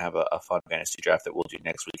 We were gonna have a fun fantasy draft that we'll do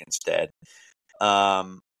next week instead.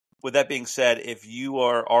 With that being said, if you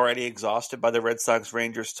are already exhausted by the Red Sox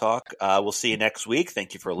Rangers talk, we'll see you next week.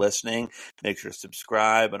 Thank you for listening. Make sure to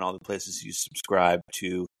subscribe on all the places you subscribe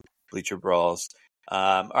to Bleacher Brawls.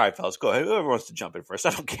 All right, fellas, go ahead. Whoever wants to jump in first,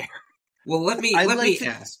 I don't care. Well, let me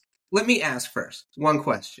ask first one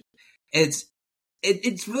question. It's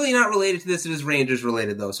really not related to this. It is Rangers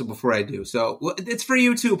related though. So before I do, so it's for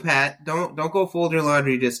you too, Pat. Don't go fold your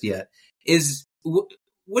laundry just yet.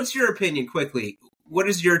 What's your opinion quickly? What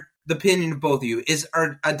is the opinion of both of you? Is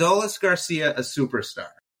Adolis Garcia a superstar?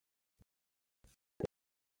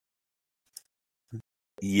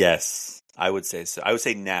 Yes, I would say so. I would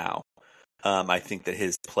say now. I think that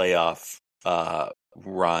his playoff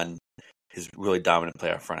run, his really dominant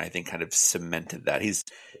playoff run, I think kind of cemented that. He's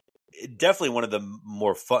definitely one of the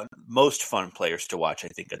most fun players to watch, I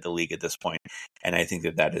think, at the league at this point. And I think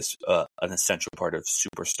that is an essential part of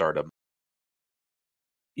superstardom.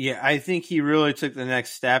 Yeah, I think he really took the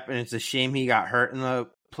next step, and it's a shame he got hurt in the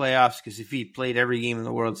playoffs because if he played every game in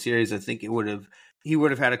the World Series, I think he would have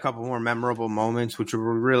had a couple more memorable moments, which would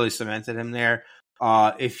really cemented him there.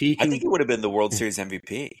 I think he would have been the World Series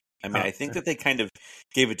MVP. I mean, I think that they kind of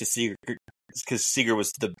gave it to Seager because Seager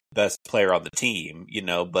was the best player on the team,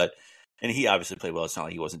 and he obviously played well. It's not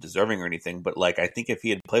like he wasn't deserving or anything, but I think if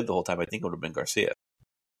he had played the whole time, I think it would have been Garcia.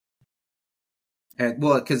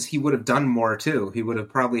 Well, because he would have done more, too. He would have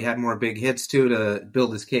probably had more big hits, too, to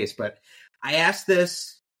build his case. But I asked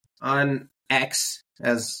this on X,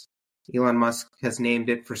 as Elon Musk has named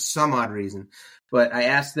it for some odd reason. But I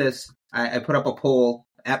asked this. I put up a poll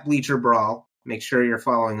at Bleacher Brawl. Make sure you're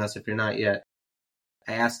following us if you're not yet.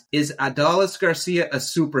 I asked, is Adolis Garcia a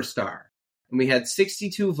superstar? And we had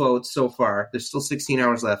 62 votes so far. There's still 16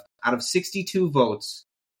 hours left. Out of 62 votes,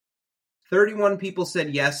 31 people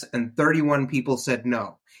said yes, and 31 people said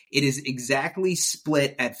no. It is exactly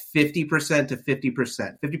split at 50% to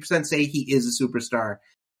 50%. 50% say he is a superstar.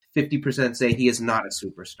 50% say he is not a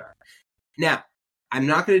superstar. Now, I'm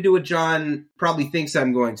not going to do what John probably thinks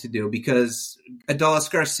I'm going to do, because Adolis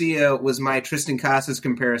Garcia was my Tristan Casas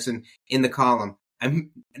comparison in the column. I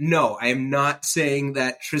am not saying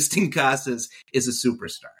that Tristan Casas is a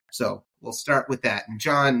superstar. So we'll start with that. And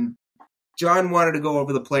John wanted to go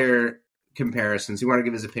over the player comparisons. He wanted to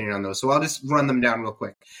give his opinion on those. So I'll just run them down real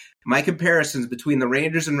quick. My comparisons between the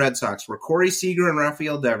Rangers and Red Sox were Corey Seager and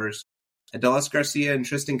Rafael Devers, Adolis Garcia and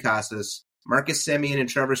Tristan Casas, Marcus Semien and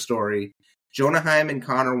Trevor Story, Jonah Heim and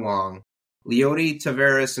Connor Wong, Leody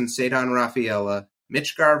Taveras and Cedar Rafaela,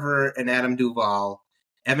 Mitch Garver and Adam Duvall,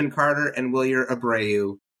 Evan Carter and Wilyer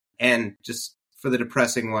Abreu, and just for the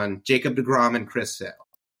depressing one, Jacob deGrom and Chris Sale.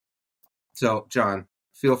 So, John,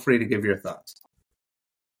 feel free to give your thoughts.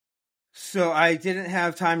 So I didn't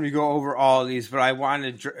have time to go over all of these, but I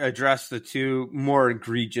wanted to address the two more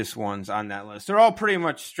egregious ones on that list. They're all pretty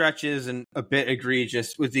much stretches and a bit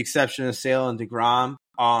egregious, with the exception of Sale and deGrom.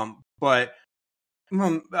 But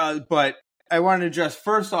I wanted to address,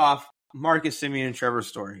 first off, Marcus Semien and Trevor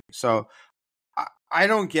Story. So I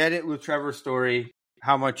don't get it with Trevor Story,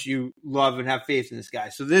 how much you love and have faith in this guy.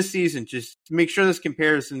 So this season, just make sure this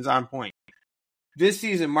comparison's on point. This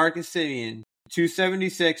season, Marcus Semien,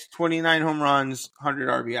 276, 29 home runs, 100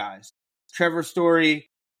 RBIs. Trevor Story,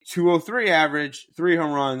 203 average, 3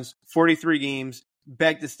 home runs, 43 games,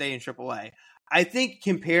 begged to stay in AAA. I think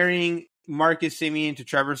comparing Marcus Semien to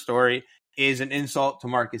Trevor Story is an insult to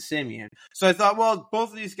Marcus Semien. So I thought, well,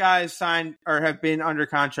 both of these guys signed or have been under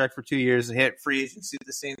contract for 2 years and hit free agency at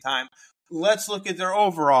the same time. Let's look at their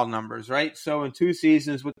overall numbers, right? So in 2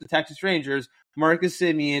 seasons with the Texas Rangers, Marcus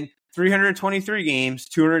Semien, 323 games,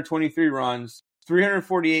 223 runs,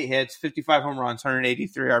 348 hits, 55 home runs,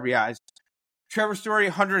 183 RBIs. Trevor Story,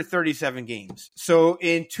 137 games. So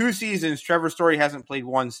in 2 seasons, Trevor Story hasn't played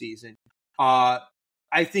 1 season.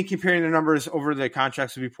 I think comparing the numbers over the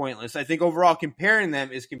contracts would be pointless. I think overall comparing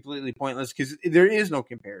them is completely pointless because there is no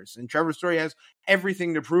comparison. Trevor Story has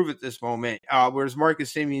everything to prove at this moment, whereas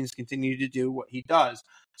Marcus Semien's continue to do what he does.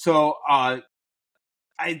 So I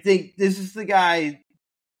think this is the guy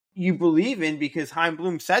you believe in because Chaim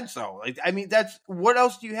Bloom said so. That's what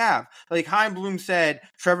else do you have? Chaim Bloom said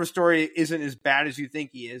Trevor Story isn't as bad as you think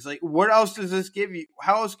he is. What else does this give you?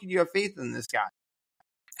 How else can you have faith in this guy?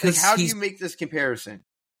 How do you make this comparison?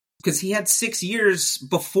 Because he had 6 years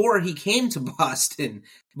before he came to Boston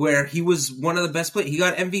where he was one of the best players. He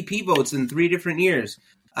got MVP votes in 3 different years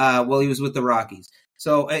while he was with the Rockies.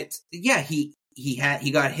 So he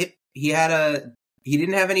got hit. He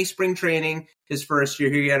didn't have any spring training his first year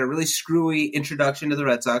here. He had a really screwy introduction to the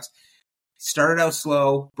Red Sox. Started out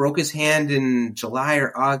slow, broke his hand in July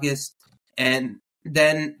or August, and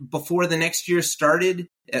then before the next year started,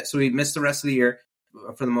 so he missed the rest of the year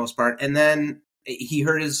for the most part, and then he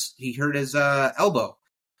hurt his elbow,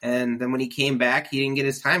 and then when he came back, he didn't get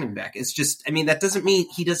his timing back. It's just, that doesn't mean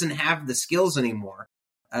he doesn't have the skills anymore.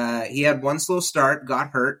 He had one slow start,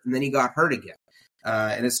 got hurt, and then he got hurt again,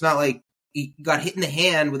 and it's not like he got hit in the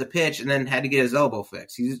hand with a pitch and then had to get his elbow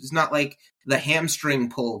fixed. He's not like the hamstring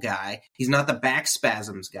pull guy. He's not the back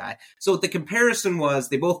spasms guy. So the comparison was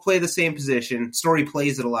they both play the same position. Story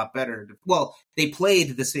plays it a lot better. Well, they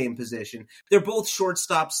played the same position. They're both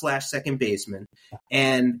shortstop / second baseman.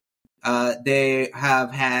 And they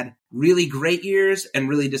have had really great years and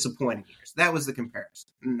really disappointing years. That was the comparison.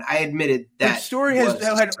 And I admitted that. But Story has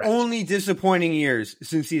had only disappointing years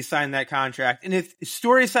since he signed that contract. And if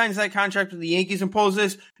Story signs that contract with the Yankees and pulls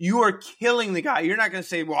this, you are killing the guy. You're not going to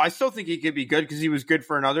say, well, I still think he could be good because he was good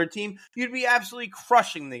for another team. You'd be absolutely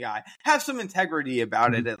crushing the guy. Have some integrity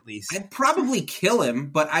about it at least. I'd probably kill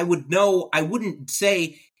him, but I wouldn't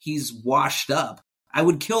say he's washed up. I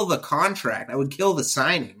would kill the contract. I would kill the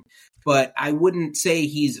signing. But I wouldn't say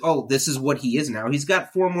this is what he is now. He's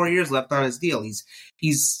got 4 more years left on his deal. He's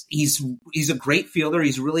a great fielder.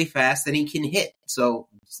 He's really fast and he can hit. So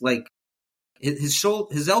it's like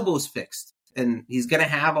his elbow's fixed, and he's going to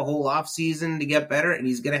have a whole off season to get better, and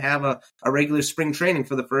he's going to have a regular spring training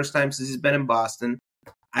for the first time since he's been in Boston.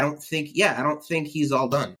 I don't think he's all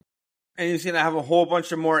done. And he's going to have a whole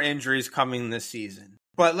bunch of more injuries coming this season.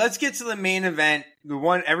 But let's get to the main event, the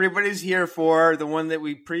one everybody's here for, the one that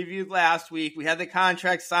we previewed last week. We had the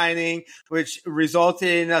contract signing, which resulted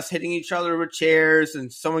in us hitting each other with chairs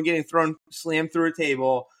and someone getting slammed through a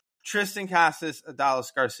table. Tristan Casas,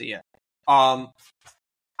 Adolis Garcia. I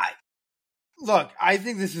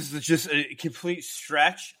think this is just a complete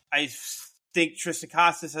stretch. I think Tristan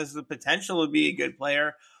Casas has the potential to be a good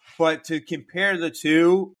player. But to compare the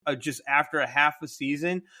two just after a half a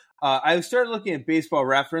season, I started looking at Baseball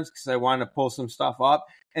Reference because I wanted to pull some stuff up.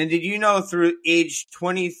 And did you know through age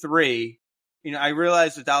 23, I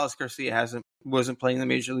realized that Dallas Garcia wasn't playing the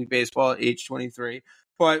Major League Baseball at age 23,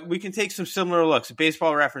 but we can take some similar looks.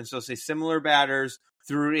 Baseball Reference, they'll say similar batters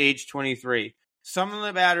through age 23. Some of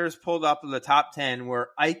the batters pulled up in the top 10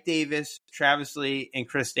 were Ike Davis, Travis Lee, and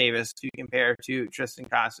Chris Davis to compare to Triston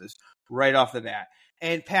Casas right off the bat.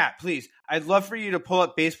 And Pat, please, I'd love for you to pull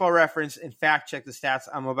up Baseball Reference and fact check the stats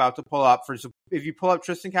I'm about to pull up. So if you pull up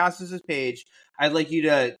Triston Casas' page, I'd like you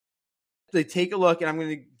to take a look, and I'm going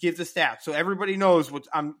to give the stats so everybody knows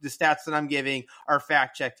the stats that I'm giving are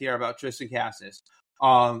fact checked here about Triston Casas.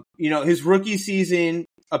 His rookie season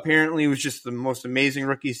apparently was just the most amazing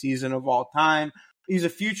rookie season of all time. He's a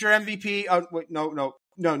future MVP.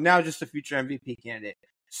 Now just a future MVP candidate.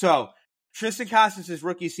 So Triston Casas'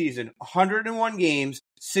 rookie season, 101 games,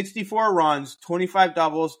 64 runs, 25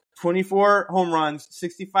 doubles, 24 home runs,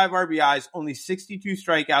 65 RBIs, only 62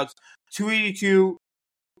 strikeouts, 282,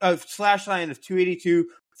 slash line of 282,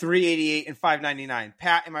 388, and 599.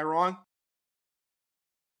 Pat, am I wrong?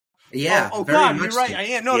 Yeah. Oh God, you're right. I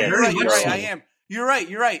am. No, Yeah, you're right. very You're right. much I am. You're right.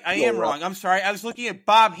 You're right. I am wrong. I'm sorry. I was looking at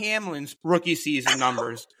Bob Hamlin's rookie season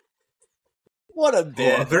numbers. What a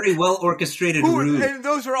bit. A very well orchestrated ruse. And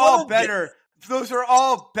those are all better. Those are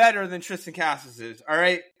all better than Triston Casas's. All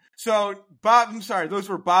right. So I'm sorry. Those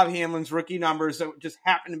were Bob Hamlin's rookie numbers that just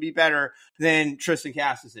happen to be better than Triston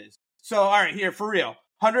Casas's. So all right, here for real.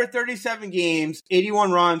 137 games,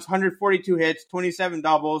 81 runs, 142 hits, 27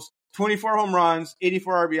 doubles, 24 home runs,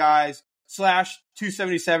 84 RBIs, slash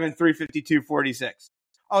 277, 352, 46.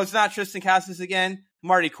 Oh, it's not Triston Casas again?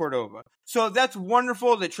 Marty Cordova. So that's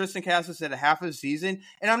wonderful that Triston Casas had a half of the season.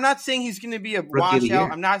 And I'm not saying he's going to be a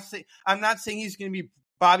washout. I'm not saying he's going to be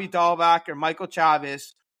Bobby Dahlbach or Michael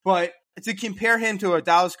Chavez, but to compare him to a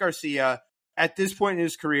Dallas Garcia at this point in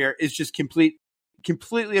his career is just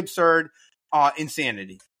completely absurd.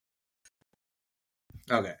 Insanity.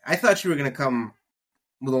 Okay. I thought you were going to come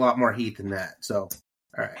with a lot more heat than that. So,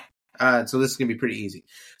 all right. So this is going to be pretty easy.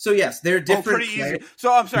 So yes, they're different. Pretty easy.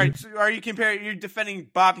 So I'm sorry. So are you comparing? You're defending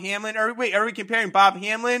Bob Hamlin? Or wait, are we comparing Bob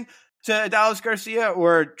Hamlin to Dallas Garcia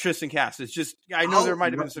or Triston Casas? Just I know there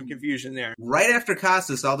might have been some confusion there. Right after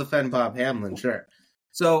Casas, I'll defend Bob Hamlin. Sure.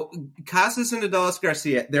 So Casas and Dallas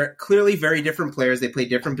Garcia, they're clearly very different players. They play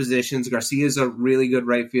different positions. Garcia's a really good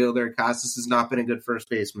right fielder. Casas has not been a good first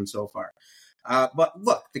baseman so far. But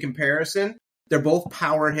look, the comparison, they're both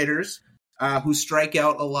power hitters who strike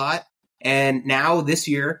out a lot. And now this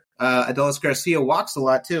year, Dallas Garcia walks a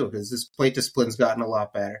lot too because his plate discipline's gotten a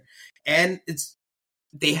lot better. And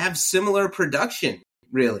they have similar production,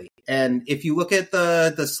 really. And if you look at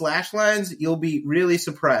the slash lines, you'll be really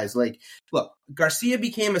surprised. Like, look, Garcia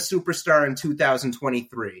became a superstar in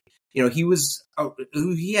 2023.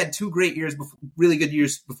 He had 2 great years, really good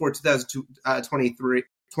years before 2023.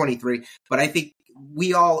 But I think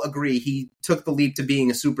we all agree he took the leap to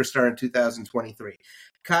being a superstar in 2023.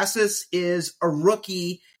 Casas is a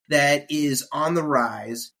rookie that is on the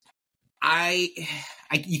rise.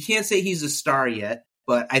 You can't say he's a star yet,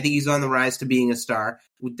 but I think he's on the rise to being a star,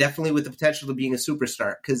 definitely with the potential to being a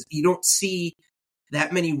superstar, because you don't see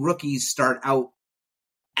that many rookies start out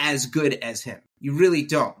as good as him. You really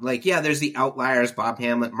don't. Like, yeah, there's the outliers, Bob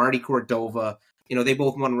Hamlin, Marty Cordova. They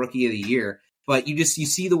both won Rookie of the Year. But you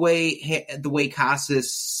see the way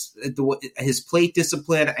Casas, his plate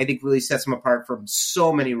discipline, I think really sets him apart from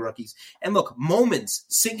so many rookies. And look,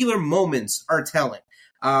 singular moments are telling.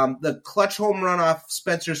 The clutch home run off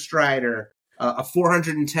Spencer Strider, a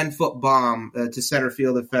 410-foot bomb to center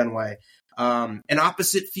field at Fenway, an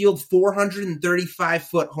opposite field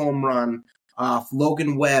 435-foot home run off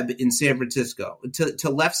Logan Webb in San Francisco, to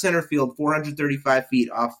left center field 435 feet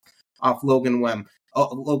off Logan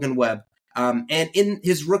Webb. And in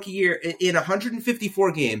his rookie year, in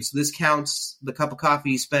 154 games, this counts the cup of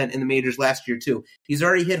coffee he spent in the majors last year too, he's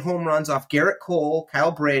already hit home runs off Garrett Cole,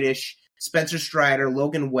 Kyle Bradish, Spencer Strider,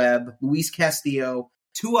 Logan Webb, Luis Castillo,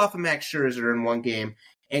 2 off of Max Scherzer in 1 game,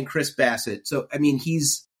 and Chris Bassett. So, I mean,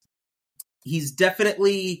 he's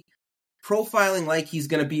definitely profiling like he's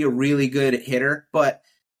going to be a really good hitter, but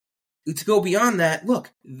to go beyond that,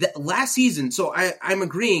 look, last season, so I'm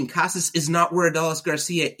agreeing, Casas is not where Dallas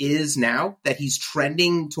Garcia is now, that he's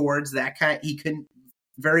trending towards that kind. He could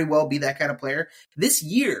very well be that kind of player. This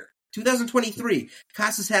year, 2023,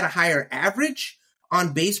 Casas had a higher average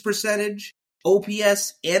on base percentage,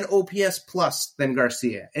 OPS, and OPS plus than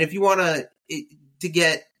Garcia. And if you want to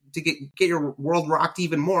get your world rocked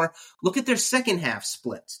even more, look at their second half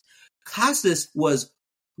splits. Casas was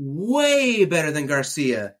way better than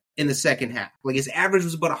Garcia in the second half. Like his average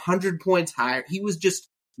was about 100 points higher. He was just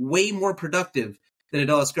way more productive than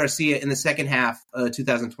Adolis Garcia in the second half of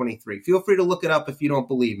 2023. Feel free to look it up if you don't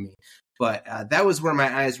believe me. But that was where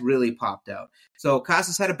my eyes really popped out. So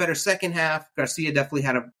Casas had a better second half. Garcia definitely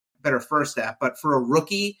had a better first half. But for a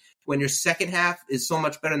rookie, when your second half is so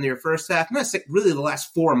much better than your first half, really the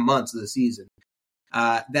last 4 months of the season,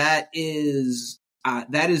 that is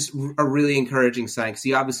a really encouraging sign, because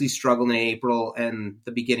he obviously struggled in April and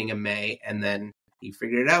the beginning of May, and then he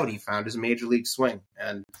figured it out. He found his major league swing.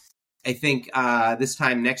 And I think this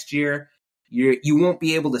time next year, you won't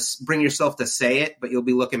be able to bring yourself to say it, but you'll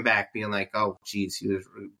be looking back being like, oh, geez,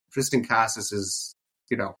 Triston Casas is,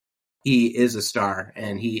 he is a star,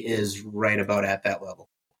 and he is right about at that level.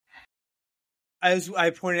 As I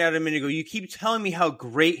pointed out a minute ago, you keep telling me how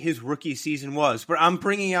great his rookie season was, but I'm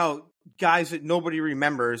bringing out guys that nobody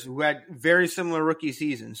remembers who had very similar rookie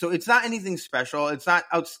seasons. So it's not anything special. It's not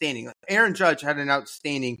outstanding. Like Aaron Judge had an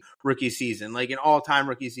outstanding rookie season, like an all-time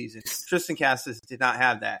rookie season. Triston Casas did not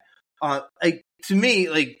have that. To me,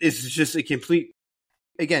 this is just a complete.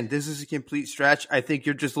 Again, this is a complete stretch. I think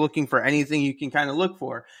you're just looking for anything you can kind of look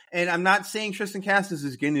for. And I'm not saying Triston Casas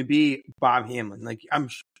is going to be Bob Hamlin.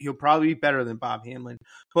 He'll probably be better than Bob Hamlin.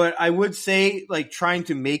 But I would say, trying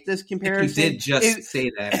to make this comparison. You did just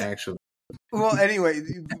say that, actually. Well, anyway,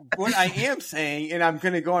 what I am saying, and I'm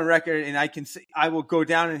going to go on record, and I will go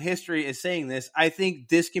down in history as saying this. I think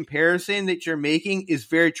this comparison that you're making is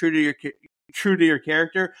very true to your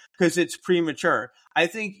character, because it's premature. I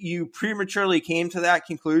think you prematurely came to that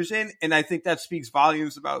conclusion, and I think that speaks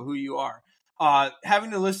volumes about who you are.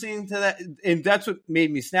 Having to listen to that, and that's what made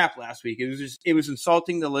me snap last week. It was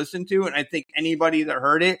insulting to listen to, and I think anybody that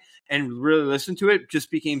heard it and really listened to it just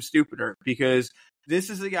became stupider, because this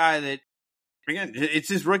is a guy that, again, it's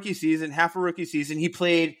his rookie season, half a rookie season. He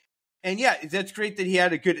played, and yeah, that's great that he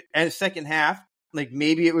had a good second half.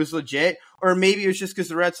 Maybe it was legit, or maybe it was just because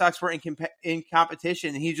the Red Sox were in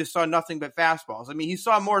competition and he just saw nothing but fastballs. I mean, he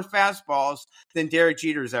saw more fastballs than Derek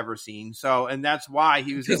Jeter's ever seen. So, and that's why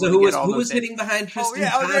he was able to get all those. Who was hitting behind Triston?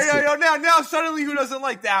 Now suddenly who doesn't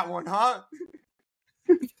like that one, huh?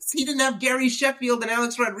 He didn't have Gary Sheffield and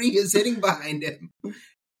Alex Rodriguez hitting behind him.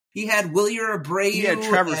 He had Wilyer Abreu. He had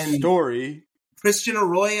Trevor Story. Christian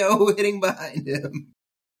Arroyo hitting behind him.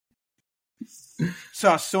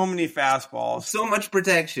 Saw so many fastballs. So much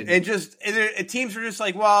protection. And teams are just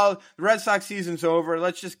like, well, the Red Sox season's over.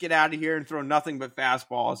 Let's just get out of here and throw nothing but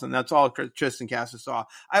fastballs. And that's all Triston Casas saw.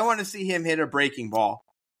 I want to see him hit a breaking ball.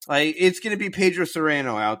 It's going to be Pedro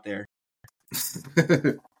Serrano out there.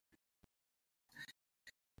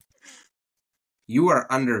 You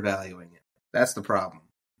are undervaluing him. That's the problem.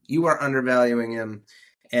 You are undervaluing him.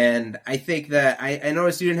 And I think that I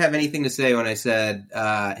noticed you didn't have anything to say when I said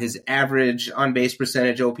his average on-base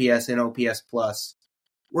percentage, OPS and OPS plus,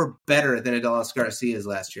 were better than Adolis Garcia's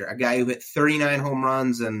last year. A guy who hit 39 home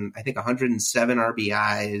runs and I think 107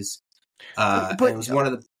 RBIs.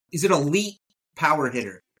 He's an elite power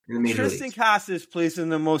hitter in the major leagues. Triston Casas plays in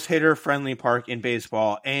the most hitter-friendly park in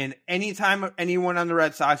baseball, and anytime anyone on the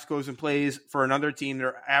Red Sox goes and plays for another team,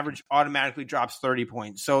 their average automatically drops 30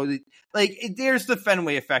 points. So, there's the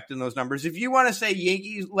Fenway effect in those numbers. If you want to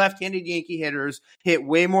say left-handed Yankee hitters hit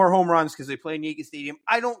way more home runs because they play in Yankee Stadium,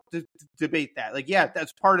 I don't debate that.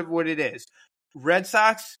 That's part of what it is. Red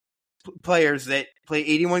Sox players that play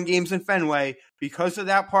 81 games in Fenway, because of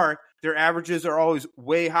that park, their averages are always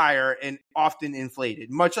way higher and often inflated.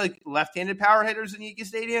 Much like left-handed power hitters in Yankee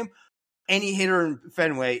Stadium, any hitter in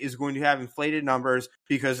Fenway is going to have inflated numbers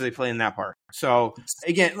because they play in that park. So,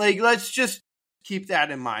 again, let's just keep that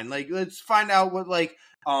in mind. Let's find out what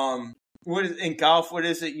is in golf, what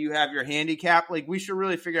is it you have your handicap? We should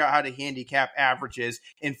really figure out how to handicap averages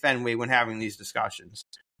in Fenway when having these discussions.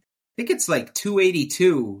 I think it's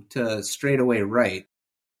 282 to straightaway right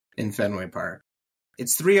in Fenway Park.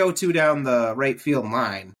 It's 302 down the right field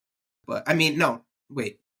line. But, no,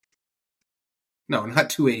 wait. No, not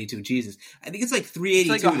 282. Jesus. I think it's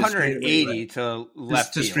 382. It's 180 to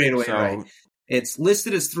left to straightaway right. It's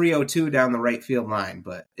listed as 302 down the right field line,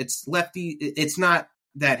 but it's lefty. It's not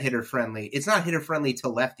that hitter friendly. It's not hitter friendly to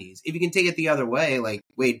lefties. If you can take it the other way, like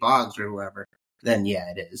Wade Boggs or whoever, then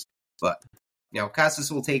yeah, it is. But,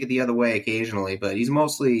 Casas will take it the other way occasionally, but he's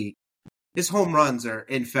mostly, his home runs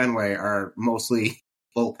in Fenway are mostly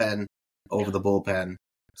bullpen over the bullpen.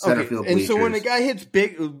 Center field bleachers. And so when a guy hits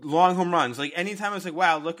big, long home runs, anytime it's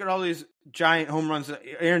wow, look at all these giant home runs.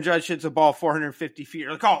 Aaron Judge hits a ball 450 feet.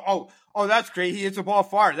 You're oh, that's great. He hits a ball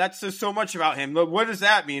far. That says so much about him. But what does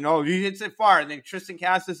that mean? Oh, he hits it far. And then Triston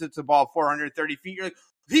Casas hits a ball 430 feet. You're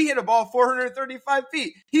he hit a ball 435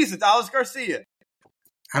 feet. He's Adolis Garcia.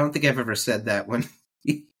 I don't think I've ever said that when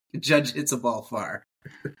Judge hits a ball far.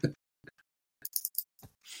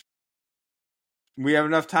 We have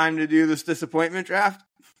enough time to do this disappointment draft?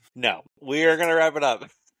 No, we are going to wrap it up.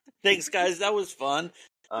 Thanks, guys. That was fun.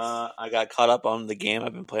 I got caught up on the game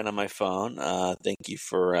I've been playing on my phone. Thank you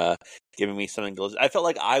for giving me something to listen. I felt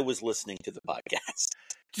like I was listening to the podcast.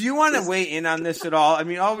 Do you want to weigh in on this at all? I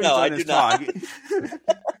mean, all we've done is talk.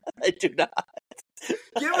 I do not.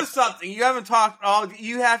 Give us something. You haven't talked all.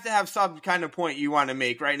 You have to have some kind of point you want to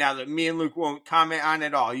make right now that me and Luke won't comment on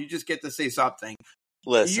at all. You just get to say something.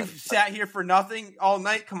 Listen, you've sat here for nothing all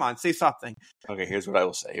night. Come on, say something. Okay, here's what I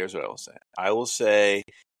will say. I will say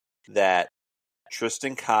that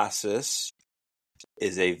Tristan Casas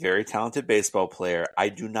is a very talented baseball player. I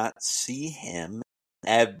do not see him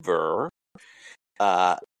ever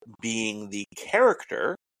being the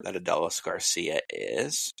character that Adolis Garcia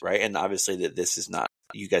is, right? And obviously that this is not,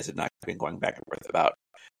 you guys have not been going back and forth about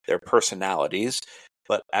their personalities.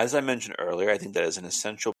 But as I mentioned earlier, I think that is an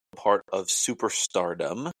essential part of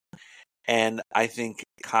superstardom. And I think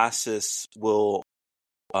Casas will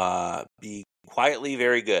be quietly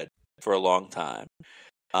very good for a long time.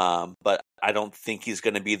 But I don't think he's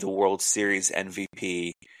going to be the World Series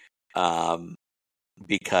MVP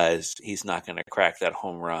because he's not going to crack that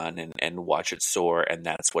home run and watch it soar, and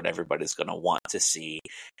that's what everybody's going to want to see,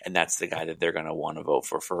 and that's the guy that they're going to want to vote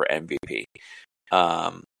for MVP.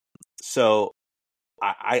 So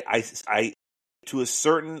I to a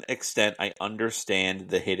certain extent I understand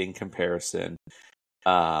the hitting comparison,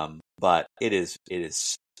 but it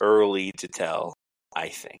is early to tell. I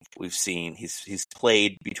think we've seen he's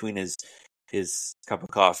played between his cup of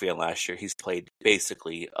coffee and last year. He's played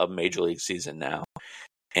basically a major league season now,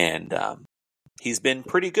 and he's been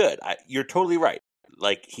pretty good. You're totally right.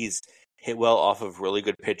 Like, he's hit well off of really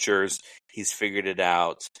good pitchers. He's figured it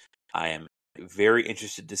out. I am very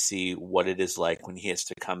interested to see what it is like when he has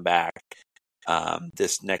to come back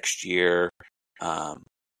this next year,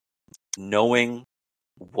 knowing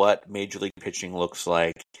what major league pitching looks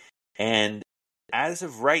like, and as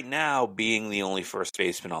of right now, being the only first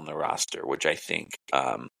baseman on the roster, which I think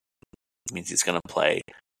means he's going to play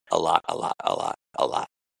a lot,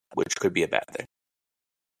 which could be a bad thing.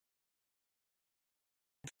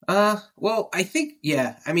 Well, I think,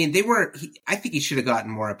 yeah. I mean, they weren't. I think he should have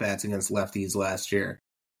gotten more at bats against lefties last year,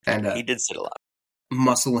 and he did sit a lot.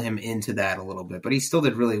 Muscle him into that a little bit, but he still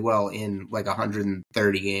did really well in like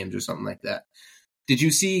 130 games or something like that. Did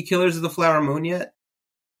you see Killers of the Flower Moon yet,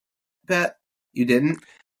 Pat? You didn't?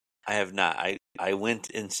 I have not. I went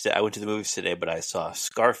to the movies today, but I saw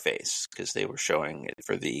Scarface because they were showing it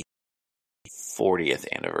for the 40th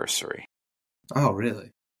anniversary. Oh,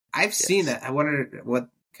 really? I've seen that. I wonder what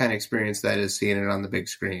kind of experience that is, seeing it on the big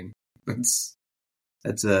screen. It's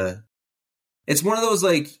one of those,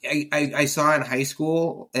 like, I saw in high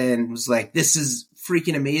school and was like, this is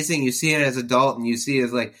freaking amazing. You see it as an adult and you see it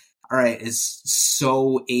as like, all right, it's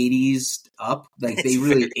so 80s up. Like, they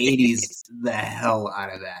really 80s the hell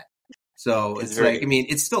out of that. So it's like, good. I mean,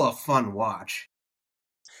 it's still a fun watch.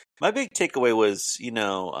 My big takeaway was,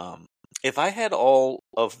 if I had all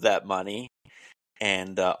of that money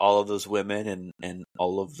and all of those women and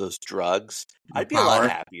all of those drugs, I'd be a lot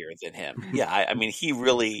happier than him. Yeah, I mean, he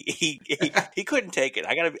really he couldn't take it.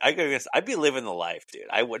 I'd be living the life, dude.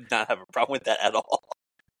 I would not have a problem with that at all.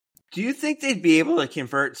 Do you think they'd be able to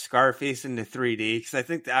convert Scarface into 3D? Because I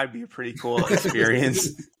think that would be a pretty cool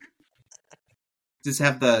experience. Just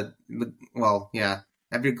have have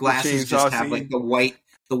your glasses just have like the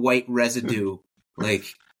white residue, like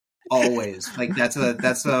always. Like that's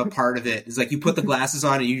a part of it. It's like you put the glasses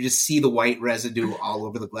on and you just see the white residue all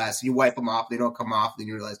over the glass. You wipe them off, they don't come off, then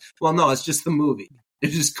you realize, well, no, it's just the movie.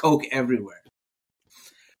 There's just Coke everywhere.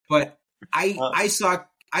 But I saw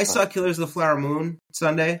Killers of the Flower Moon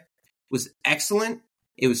Sunday. It was excellent.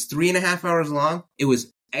 It was 3.5 hours long. It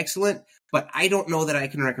was excellent, but I don't know that I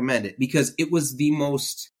can recommend it because it was the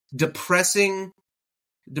most depressing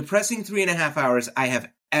 3.5 hours I have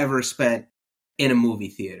ever spent in a movie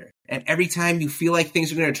theater. And every time you feel like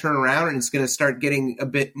things are going to turn around and it's going to start getting a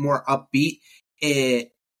bit more upbeat,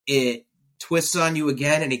 it twists on you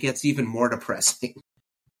again and it gets even more depressing.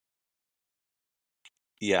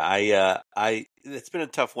 Yeah, it's been a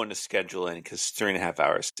tough one to schedule in because 3.5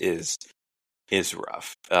 hours is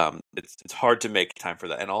rough. It's hard to make time for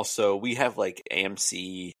that. And also we have like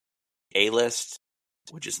AMC A-list,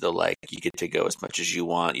 which is the, like, you get to go as much as you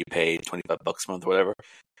want. You pay $25 a month or whatever.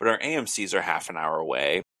 But our AMCs are half an hour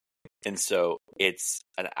away. And so it's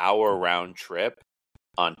an hour round trip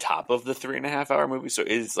on top of the 3.5 hour movie. So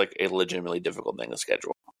it is like a legitimately difficult thing to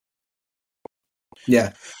schedule.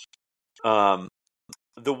 Yeah.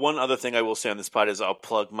 The one other thing I will say on this pod is I'll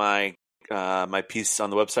plug my my piece on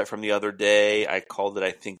the website from the other day. I called it,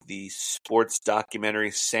 I think, the Sports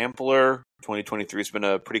Documentary Sampler. 2023 has been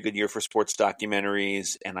a pretty good year for sports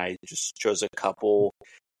documentaries, and I just chose a couple.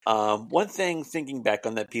 One thing, thinking back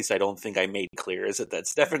on that piece, I don't think I made clear is that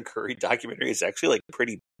Stephen Curry documentary is actually like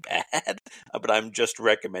pretty bad, but I'm just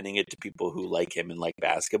recommending it to people who like him and like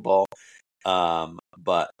basketball.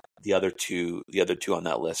 But the other two on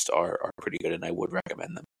that list are pretty good, and I would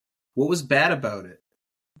recommend them. What was bad about it?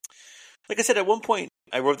 Like I said, at one point,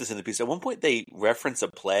 I wrote this in the piece. At one point, they reference a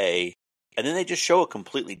play, and then they just show a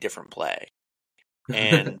completely different play,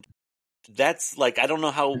 and that's like, I don't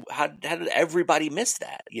know how did everybody miss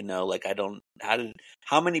that? You know, like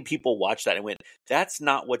how many people watched that and went, that's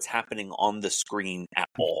not what's happening on the screen at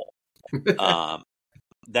all.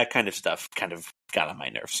 That kind of stuff kind of got on my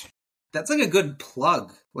nerves. That's like a good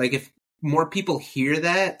plug. Like, if more people hear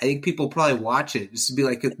that, I think people probably watch it just to be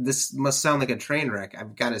like, this must sound like a train wreck.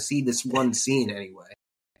 I've got to see this one scene anyway.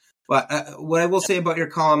 But what I will say about your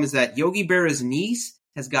column is that Yogi Berra's niece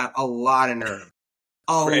has got a lot of nerve.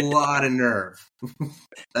 Lot of nerve.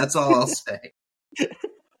 That's all I'll say.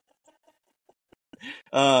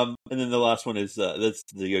 And then the last one is that's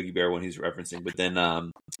the Yogi Berra one he's referencing. But then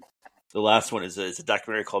the last one is a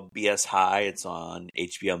documentary called BS High. It's on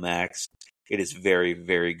HBO Max. It is very,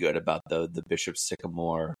 very good about the Bishop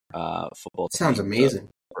Sycamore football team. Sounds amazing.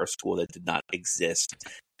 For a school that did not exist.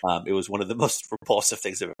 It was one of the most repulsive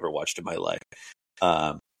things I've ever watched in my life.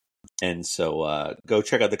 And so go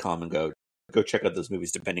check out the column and go check out those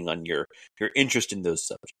movies depending on your interest in those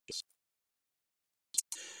subjects.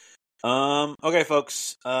 Okay,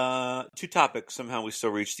 folks. 2 topics. Somehow we still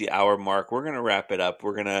reach the hour mark. We're going to wrap it up.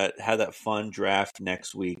 We're going to have that fun draft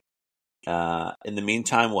next week. In the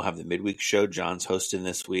meantime, we'll have the midweek show. John's hosting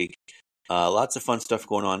this week. Lots of fun stuff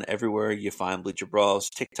going on everywhere you find Bleacher Brawls.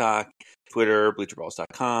 TikTok, Twitter,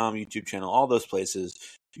 bleacherbrawls.com, YouTube channel, all those places.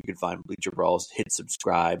 You can find Bleacher Brawls. Hit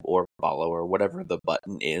subscribe or follow or whatever the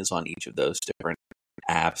button is on each of those different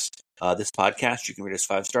apps. This podcast, you can rate us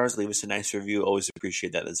 5 stars, leave us a nice review. Always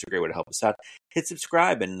appreciate that. That's a great way to help us out. Hit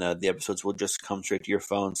subscribe, and the episodes will just come straight to your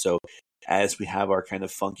phone. So as we have our kind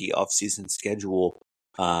of funky off-season schedule,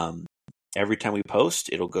 every time we post,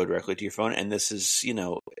 it'll go directly to your phone. And this is,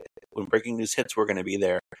 when breaking news hits, we're going to be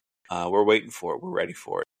there. We're waiting for it. We're ready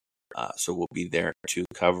for it. So we'll be there to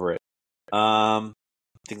cover it. I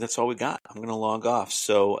think that's all we got. I'm going to log off.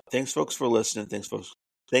 So thanks, folks, for listening.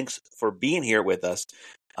 Thanks for being here with us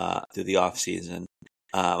through the off season.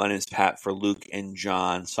 My name is Pat for Luke and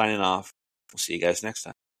John. Signing off. We'll see you guys next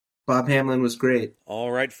time. Bob Hamlin was great.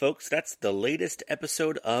 All right, folks, that's the latest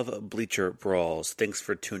episode of Bleacher Brawls. Thanks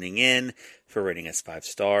for tuning in, for rating us 5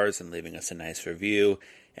 stars, and leaving us a nice review.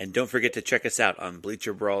 And don't forget to check us out on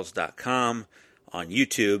bleacherbrawls.com, on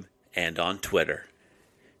YouTube, and on Twitter.